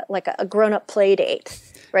a grown-up play date,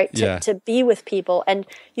 right? To be with people, and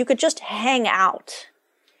you could just hang out.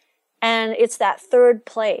 And it's that third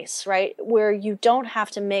place, right, where you don't have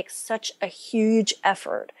to make such a huge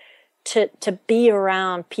effort to be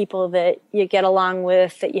around people that you get along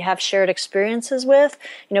with, that you have shared experiences with.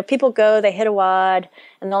 People go, they hit a wad,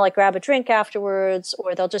 and they'll like grab a drink afterwards,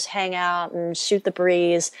 or they'll just hang out and shoot the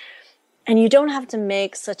breeze. And you don't have to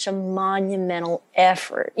make such a monumental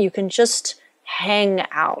effort. You can just hang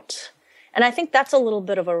out. And I think that's a little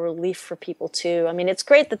bit of a relief for people too. I mean, it's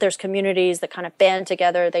great that there's communities that kind of band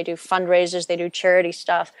together. They do fundraisers, they do charity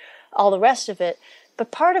stuff, all the rest of it. But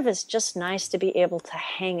part of it's just nice to be able to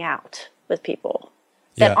hang out with people.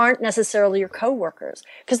 that aren't necessarily your coworkers.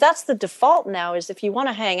 Because that's the default now, is if you want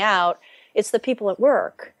to hang out, it's the people at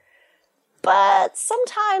work. But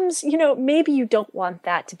sometimes, maybe you don't want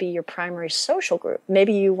that to be your primary social group.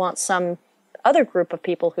 Maybe you want some other group of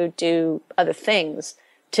people who do other things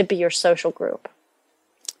to be your social group.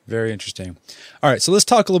 Very interesting. All right, so let's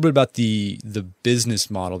talk a little bit about the business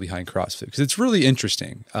model behind CrossFit, because it's really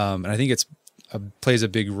interesting, and I think it's plays a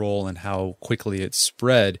big role in how quickly it's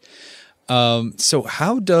spread. So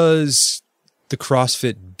how does the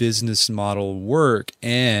CrossFit business model work?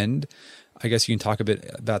 And I guess you can talk a bit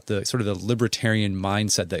about the sort of the libertarian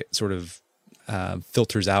mindset that sort of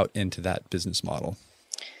filters out into that business model.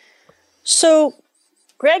 So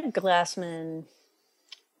Greg Glassman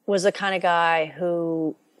was the kind of guy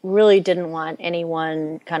who really didn't want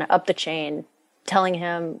anyone kind of up the chain telling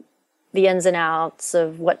him the ins and outs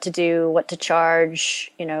of what to do, what to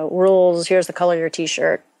charge, rules, here's the color of your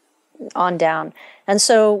t-shirt, on down. And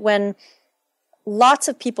so when lots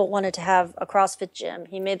of people wanted to have a CrossFit gym,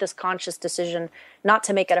 he made this conscious decision not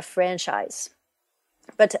to make it a franchise,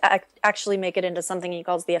 but to actually make it into something he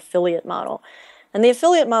calls the affiliate model. And the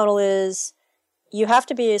affiliate model is you have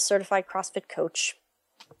to be a certified CrossFit coach.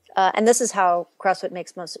 And this is how CrossFit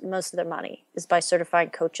makes most of their money, is by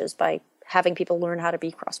certified coaches, by having people learn how to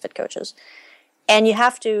be CrossFit coaches. And you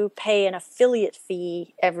have to pay an affiliate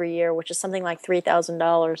fee every year, which is something like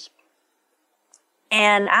 $3,000.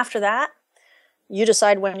 And after that, you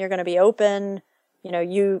decide when you're going to be open.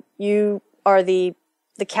 You are the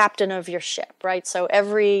captain of your ship, right? So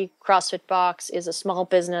every CrossFit box is a small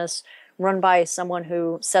business run by someone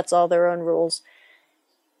who sets all their own rules.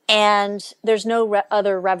 And there's no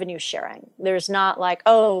other revenue sharing. There's not like,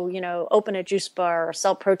 open a juice bar or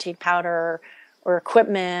sell protein powder or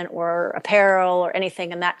equipment or apparel or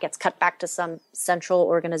anything, and that gets cut back to some central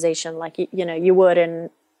organization like, you would in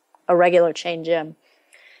a regular chain gym.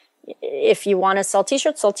 If you want to sell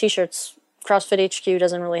t-shirts, sell t-shirts. CrossFit HQ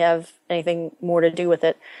doesn't really have anything more to do with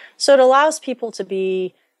it. So it allows people to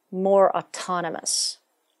be more autonomous.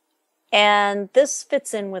 And this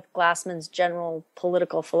fits in with Glassman's general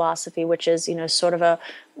political philosophy, which is, sort of a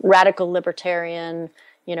radical libertarian,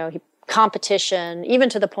 competition, even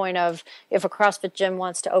to the point of if a CrossFit gym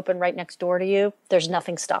wants to open right next door to you, there's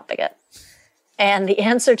nothing stopping it. And the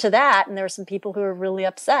answer to that, and there are some people who are really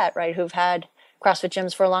upset, right, who've had CrossFit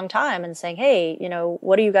gyms for a long time and saying, hey,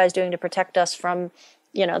 what are you guys doing to protect us from,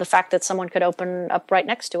 the fact that someone could open up right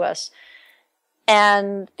next to us?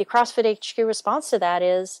 And the CrossFit HQ response to that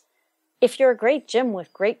is, if you're a great gym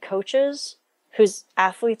with great coaches whose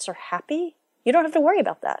athletes are happy, you don't have to worry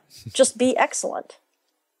about that. Just be excellent.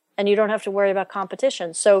 And you don't have to worry about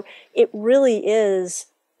competition. So it really is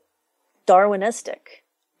Darwinistic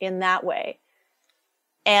in that way.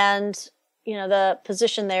 And, the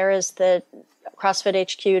position there is that CrossFit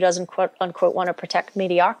HQ doesn't, quote unquote, want to protect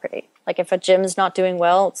mediocrity. Like if a gym is not doing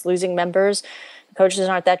well, it's losing members, the coaches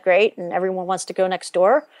aren't that great, and everyone wants to go next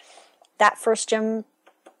door, that first gym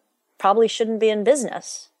probably shouldn't be in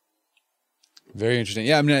business. Very interesting.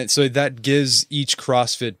 Yeah, so that gives each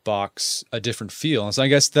CrossFit box a different feel. And so I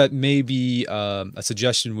guess that maybe a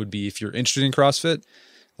suggestion would be, if you're interested in CrossFit,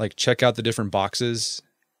 like check out the different boxes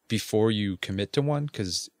before you commit to one,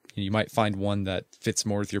 because you might find one that fits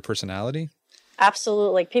more with your personality.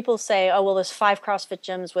 Absolutely. People say, oh, well, there's 5 CrossFit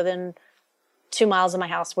gyms within 2 miles of my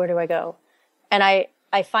house. Where do I go? And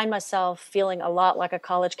I find myself feeling a lot like a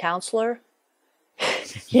college counselor.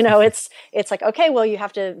 It's like, okay, well, you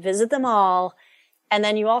have to visit them all. And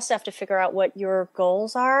then you also have to figure out what your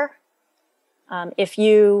goals are. If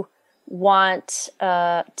you want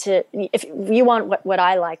what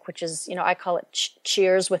I like, which is, I call it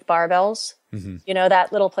cheers with barbells, that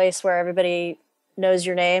little place where everybody knows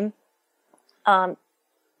your name.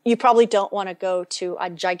 You probably don't want to go to a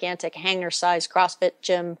gigantic hangar-sized CrossFit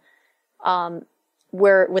gym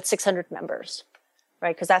with 600 members,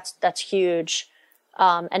 right? Because that's huge.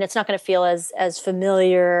 And it's not going to feel as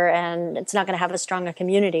familiar, and it's not going to have as strong a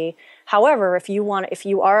community. However, if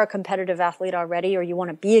you are a competitive athlete already, or you want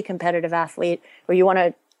to be a competitive athlete, or you want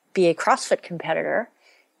to be a CrossFit competitor,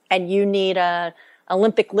 and you need a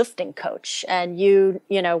Olympic lifting coach, and you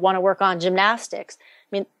want to work on gymnastics,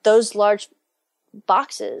 those large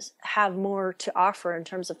boxes have more to offer in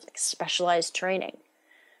terms of specialized training.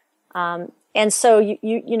 And so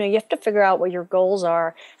you have to figure out what your goals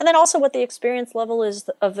are, and then also what the experience level is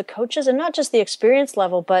of the coaches, and not just the experience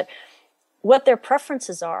level, but what their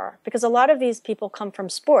preferences are. Because a lot of these people come from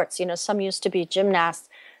sports. Some used to be gymnasts,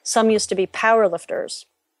 some used to be powerlifters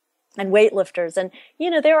and weightlifters. And,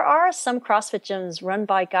 there are some CrossFit gyms run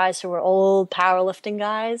by guys who are old powerlifting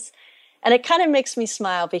guys. And it kind of makes me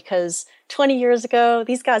smile, because 20 years ago,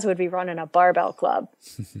 these guys would be running a barbell club.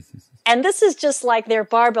 And this is just like their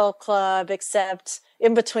barbell club, except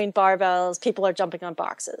in between barbells, people are jumping on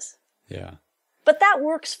boxes. Yeah. But that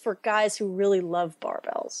works for guys who really love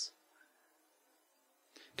barbells.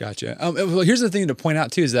 Gotcha. Well, here's the thing to point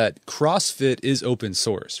out too, is that CrossFit is open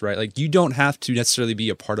source, right? Like you don't have to necessarily be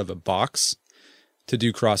a part of a box to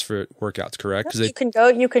do CrossFit workouts, correct? You can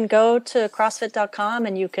go to CrossFit.com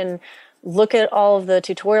and you can look at all of the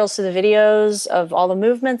tutorials to the videos of all the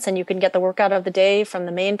movements, and you can get the workout of the day from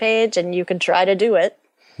the main page, and you can try to do it.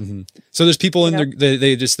 Mm-hmm. So there's people in there,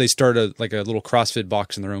 they start a little CrossFit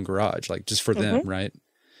box in their own garage, like just for them, right?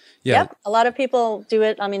 Yeah. Yep. A lot of people do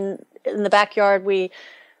it. I mean, in the backyard, we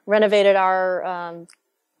renovated our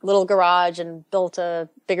little garage and built a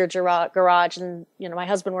bigger garage, and my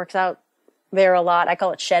husband works out there a lot. I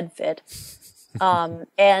call it Shed Fit.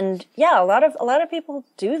 And yeah, a lot of people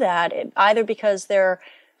do that either because they're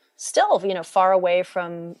still, far away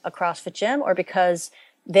from a CrossFit gym, or because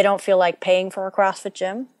they don't feel like paying for a CrossFit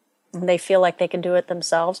gym and they feel like they can do it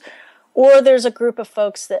themselves. Or there's a group of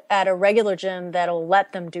folks that at a regular gym that'll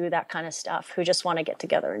let them do that kind of stuff, who just want to get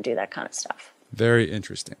together and do that kind of stuff. Very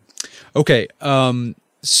interesting. Okay.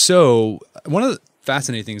 So one of the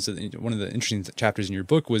fascinating things, one of the interesting chapters in your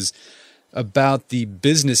book was about the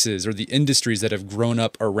businesses or the industries that have grown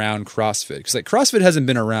up around CrossFit. Because like CrossFit hasn't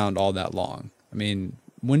been around all that long. I mean,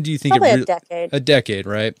 when do you think Probably a decade? A decade,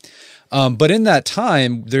 right? But in that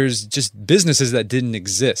time, there's just businesses that didn't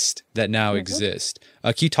exist that now exist.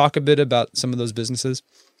 Can you talk a bit about some of those businesses?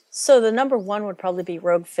 So the number one would probably be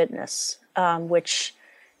Rogue Fitness, which,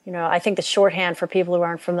 I think the shorthand for people who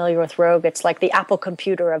aren't familiar with Rogue, it's like the Apple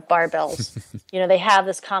computer of barbells. They have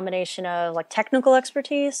this combination of like technical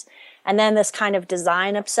expertise and then this kind of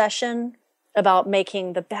design obsession about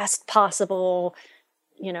making the best possible,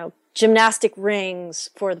 gymnastic rings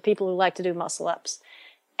for the people who like to do muscle ups.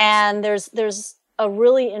 And there's a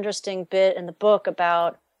really interesting bit in the book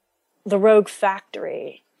about the Rogue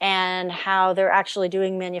factory and how they're actually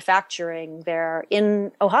doing manufacturing there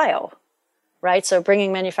in Ohio, right? So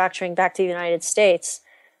bringing manufacturing back to the United States,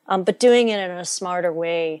 but doing it in a smarter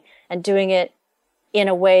way and doing it in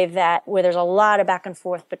a way where there's a lot of back and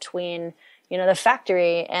forth between, the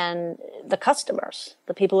factory and the customers,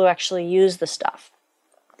 the people who actually use the stuff.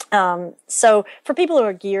 So for people who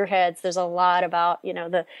are gearheads, there's a lot about,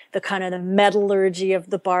 the kind of the metallurgy of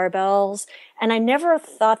the barbells. And I never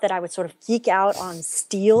thought that I would sort of geek out on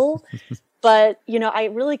steel, but, I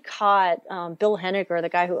really caught Bill Henniger, the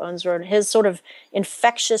guy who owns Broaden, his sort of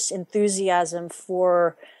infectious enthusiasm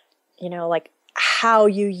for, like how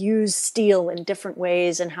you use steel in different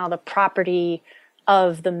ways and how the property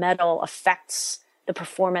of the metal affects the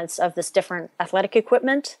performance of this different athletic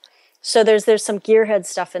equipment. So there's some gearhead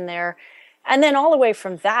stuff in there. And then all the way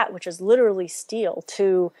from that, which is literally steel,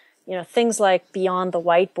 to, things like Beyond the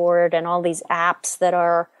Whiteboard and all these apps that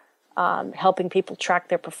are helping people track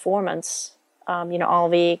their performance, all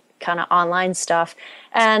the kind of online stuff,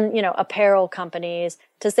 and, apparel companies,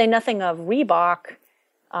 to say nothing of Reebok,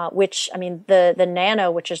 which, the Nano,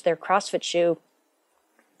 which is their CrossFit shoe,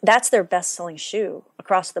 that's their best-selling shoe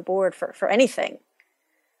across the board for anything.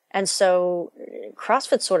 And so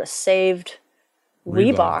CrossFit sort of saved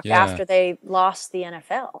Reebok after they lost the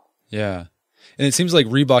NFL. Yeah. And it seems like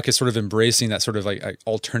Reebok is sort of embracing that sort of like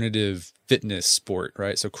alternative fitness sport,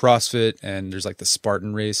 right? So CrossFit, and there's like the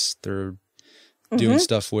Spartan race they're doing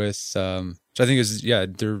stuff with, which I think is,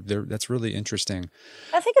 that's really interesting.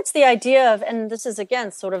 I think it's the idea of, and this is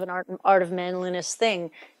again sort of an art of manliness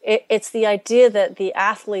thing, it's the idea that the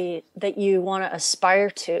athlete that you want to aspire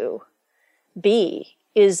to be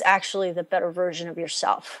is actually the better version of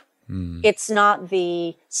yourself. It's not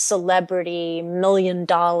the celebrity $1 million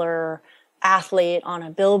athlete on a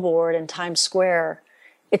billboard in Times Square.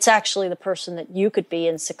 It's actually the person that you could be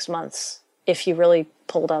in 6 months if you really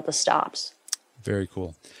pulled out the stops. Very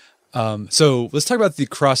cool. So let's talk about the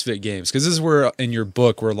CrossFit Games, because this is where in your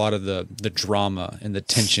book where a lot of the drama and the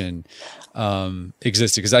tension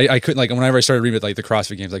existed. Because I couldn't, like, whenever I started reading like the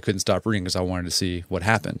CrossFit Games, I couldn't stop reading because I wanted to see what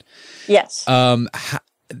happened. Yes.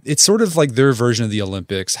 It's sort of like their version of the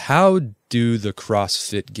Olympics. How do the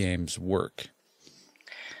CrossFit Games work?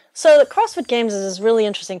 So the CrossFit Games is this really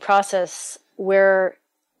interesting process where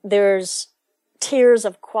there's tiers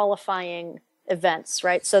of qualifying events,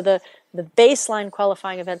 right? So the baseline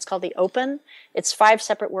qualifying event's called the Open. It's 5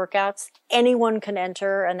 separate workouts. Anyone can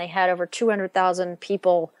enter, and they had over 200,000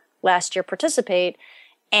 people last year participate.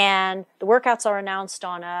 And the workouts are announced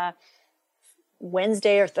on a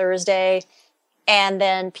Wednesday or Thursday, and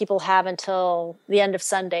then people have until the end of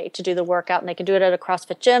Sunday to do the workout, and they can do it at a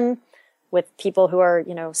CrossFit gym, with people who are,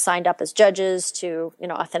 signed up as judges to,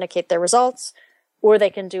 authenticate their results, or they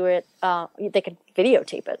can do it, they can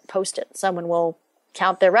videotape it, post it. Someone will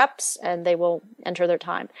count their reps and they will enter their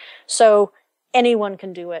time. So anyone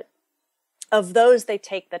can do it. Of those, they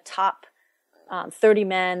take the top 30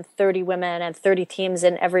 men, 30 women, and 30 teams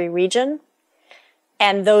in every region.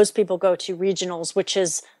 And those people go to regionals, which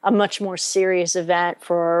is a much more serious event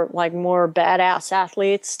for like more badass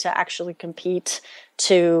athletes to actually compete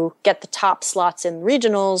to get the top slots in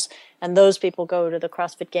regionals. And those people go to the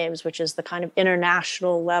CrossFit Games, which is the kind of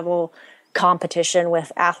international level competition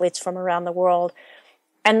with athletes from around the world.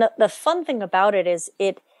 And the fun thing about it is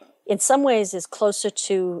it, in some ways, is closer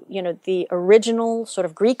to, the original sort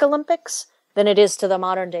of Greek Olympics than it is to the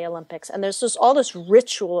modern day Olympics. And there's just all this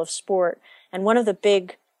ritual of sport. And one of the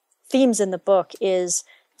big themes in the book is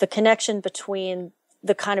the connection between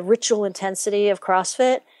the kind of ritual intensity of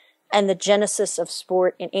CrossFit and the genesis of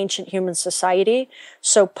sport in ancient human society.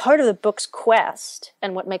 So part of the book's quest,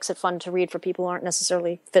 and what makes it fun to read for people who aren't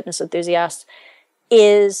necessarily fitness enthusiasts,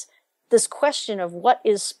 is this question of what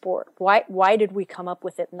is sport? Why did we come up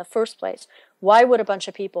with it in the first place? Why would a bunch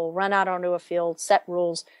of people run out onto a field, set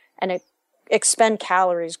rules, and expend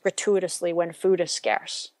calories gratuitously when food is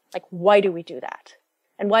scarce? Like, why do we do that?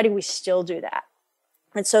 And why do we still do that?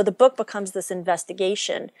 And so the book becomes this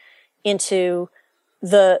investigation into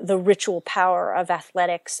the ritual power of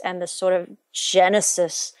athletics and the sort of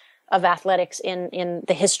genesis of athletics in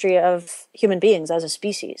the history of human beings as a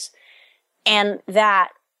species. And that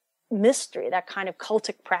mystery, that kind of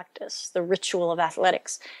cultic practice, the ritual of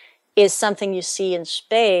athletics, is something you see in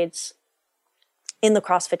spades in the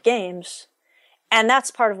CrossFit Games. And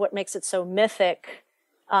that's part of what makes it so mythic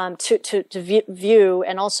to view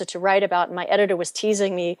and also to write about. And my editor was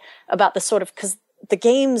teasing me about the sort of, because the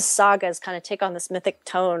Games sagas kind of take on this mythic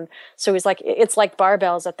tone. So he's like, it's like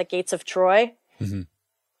barbells at the gates of Troy.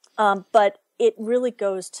 Mm-hmm. But it really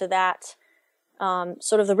goes to that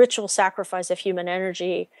sort of the ritual sacrifice of human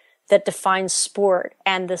energy that defines sport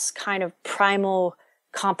and this kind of primal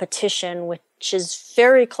competition, which is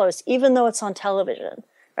very close, even though it's on television,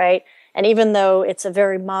 right? And even though it's a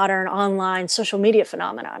very modern online social media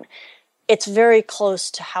phenomenon, it's very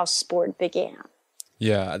close to how sport began.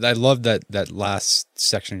 Yeah, I love that last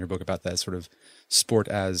section in your book about that sort of sport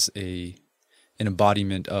as an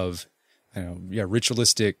embodiment of,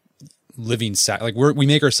 ritualistic living, we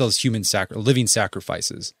make ourselves living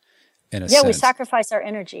sacrifices. In a sense. We sacrifice our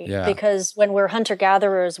energy because when we're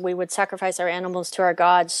hunter-gatherers, we would sacrifice our animals to our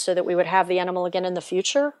gods so that we would have the animal again in the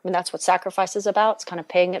future. I mean, that's what sacrifice is about. It's kind of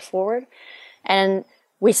paying it forward. And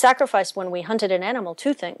we sacrificed when we hunted an animal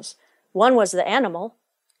 2 things. One was the animal,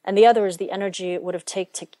 and the other is the energy it would have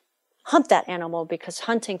taken to hunt that animal, because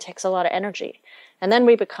hunting takes a lot of energy. And then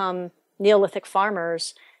we become Neolithic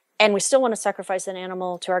farmers, and we still want to sacrifice an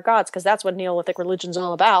animal to our gods because that's what Neolithic religion's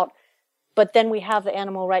all about. But then we have the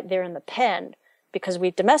animal right there in the pen because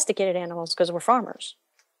we've domesticated animals because we're farmers.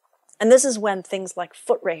 And this is when things like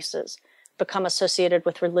foot races become associated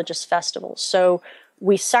with religious festivals. So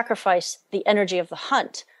we sacrifice the energy of the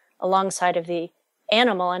hunt alongside of the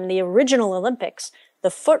animal. And in the original Olympics, the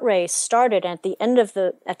foot race started at the end of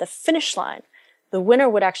at the finish line. The winner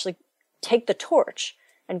would actually take the torch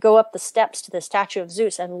and go up the steps to the statue of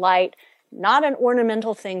Zeus and light not an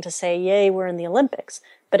ornamental thing to say, yay, we're in the Olympics,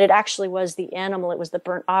 but it actually was the animal. It was the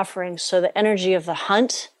burnt offering. So the energy of the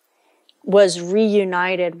hunt was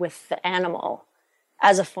reunited with the animal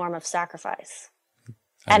as a form of sacrifice.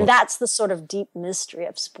 And that's the sort of deep mystery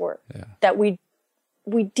of sport that we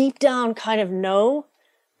deep down kind of know,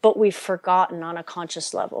 but we've forgotten on a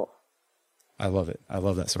conscious level. I love it. I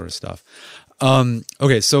love that sort of stuff.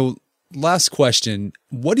 Okay, so last question.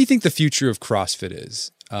 What do you think the future of CrossFit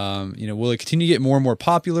is? Will it continue to get more and more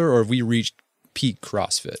popular, or have we reached peak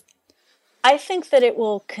CrossFit? I think that it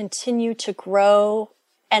will continue to grow,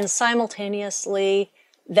 and simultaneously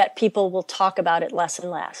that people will talk about it less and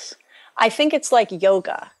less. I think it's like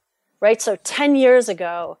yoga, right? So 10 years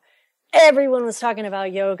ago, everyone was talking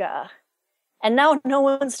about yoga, and now no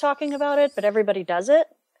one's talking about it, but everybody does it.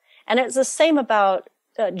 And it's the same about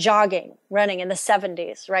jogging, running in the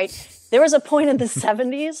 70s, right? There was a point in the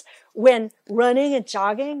 70s when running and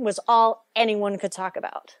jogging was all anyone could talk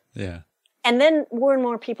about. Yeah. And then more and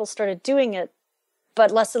more people started doing it,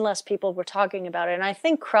 but less and less people were talking about it. And I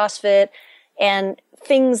think CrossFit and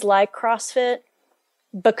things like CrossFit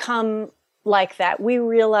become like that. We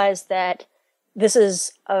realize that this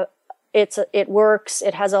is it works.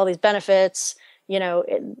 It has all these benefits.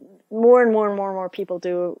 More and more people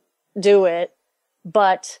do it,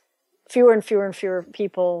 but fewer and fewer and fewer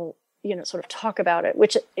people sort of talk about it,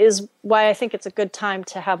 which is why I think it's a good time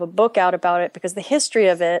to have a book out about it, because the history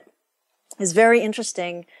of it is very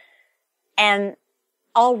interesting. And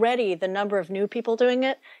already the number of new people doing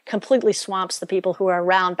it completely swamps the people who are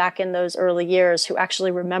around back in those early years who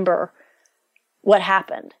actually remember what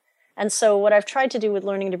happened. And so what I've tried to do with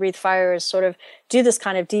Learning to Breathe Fire is sort of do this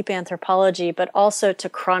kind of deep anthropology, but also to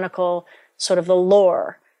chronicle sort of the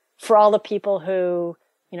lore for all the people who,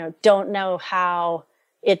 don't know how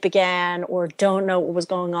it began or don't know what was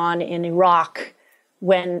going on in Iraq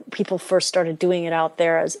when people first started doing it out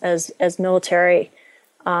there as military.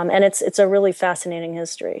 And it's a really fascinating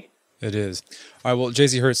history. It is. All right. Well,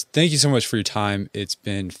 JC Herz, thank you so much for your time. It's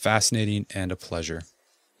been fascinating and a pleasure.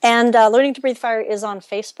 And Learning to Breathe Fire is on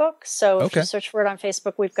Facebook. So if Okay. you search for it on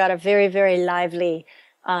Facebook, we've got a very, very lively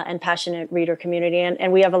and passionate reader community.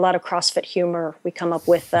 And we have a lot of CrossFit humor. We come up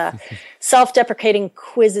with self-deprecating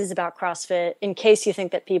quizzes about CrossFit in case you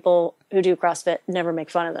think that people who do CrossFit never make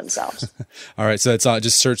fun of themselves. All right. So it's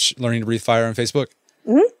just search Learning to Breathe Fire on Facebook.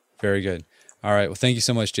 Mm-hmm. Very good. All right. Well, thank you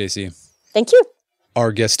so much, JC. Thank you.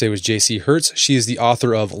 Our guest today was JC Herz. She is the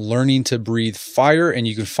author of Learning to Breathe Fire, and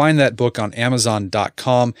you can find that book on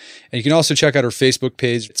Amazon.com. And you can also check out her Facebook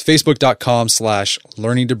page. It's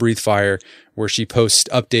facebook.com/Learning to Breathe Fire, where she posts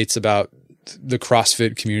updates about the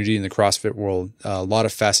CrossFit community and the CrossFit world. A lot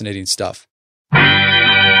of fascinating stuff.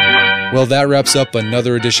 Well, that wraps up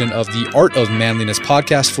another edition of the Art of Manliness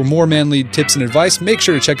podcast. For more manly tips and advice, make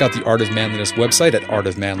sure to check out the Art of Manliness website at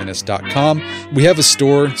artofmanliness.com. We have a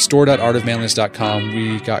store.artofmanliness.com.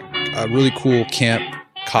 We got a really cool camp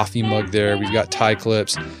coffee mug there. We've got tie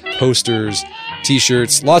clips, posters,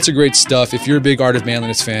 t-shirts, lots of great stuff. If you're a big Art of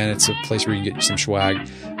Manliness fan, it's a place where you can get some swag.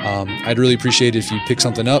 I'd really appreciate it if you pick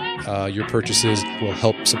something up. Your purchases will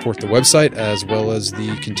help support the website as well as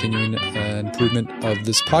the continuing improvement of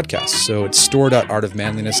this podcast. So it's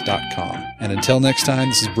store.artofmanliness.com. And until next time,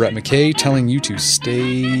 this is Brett McKay telling you to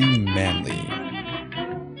stay manly.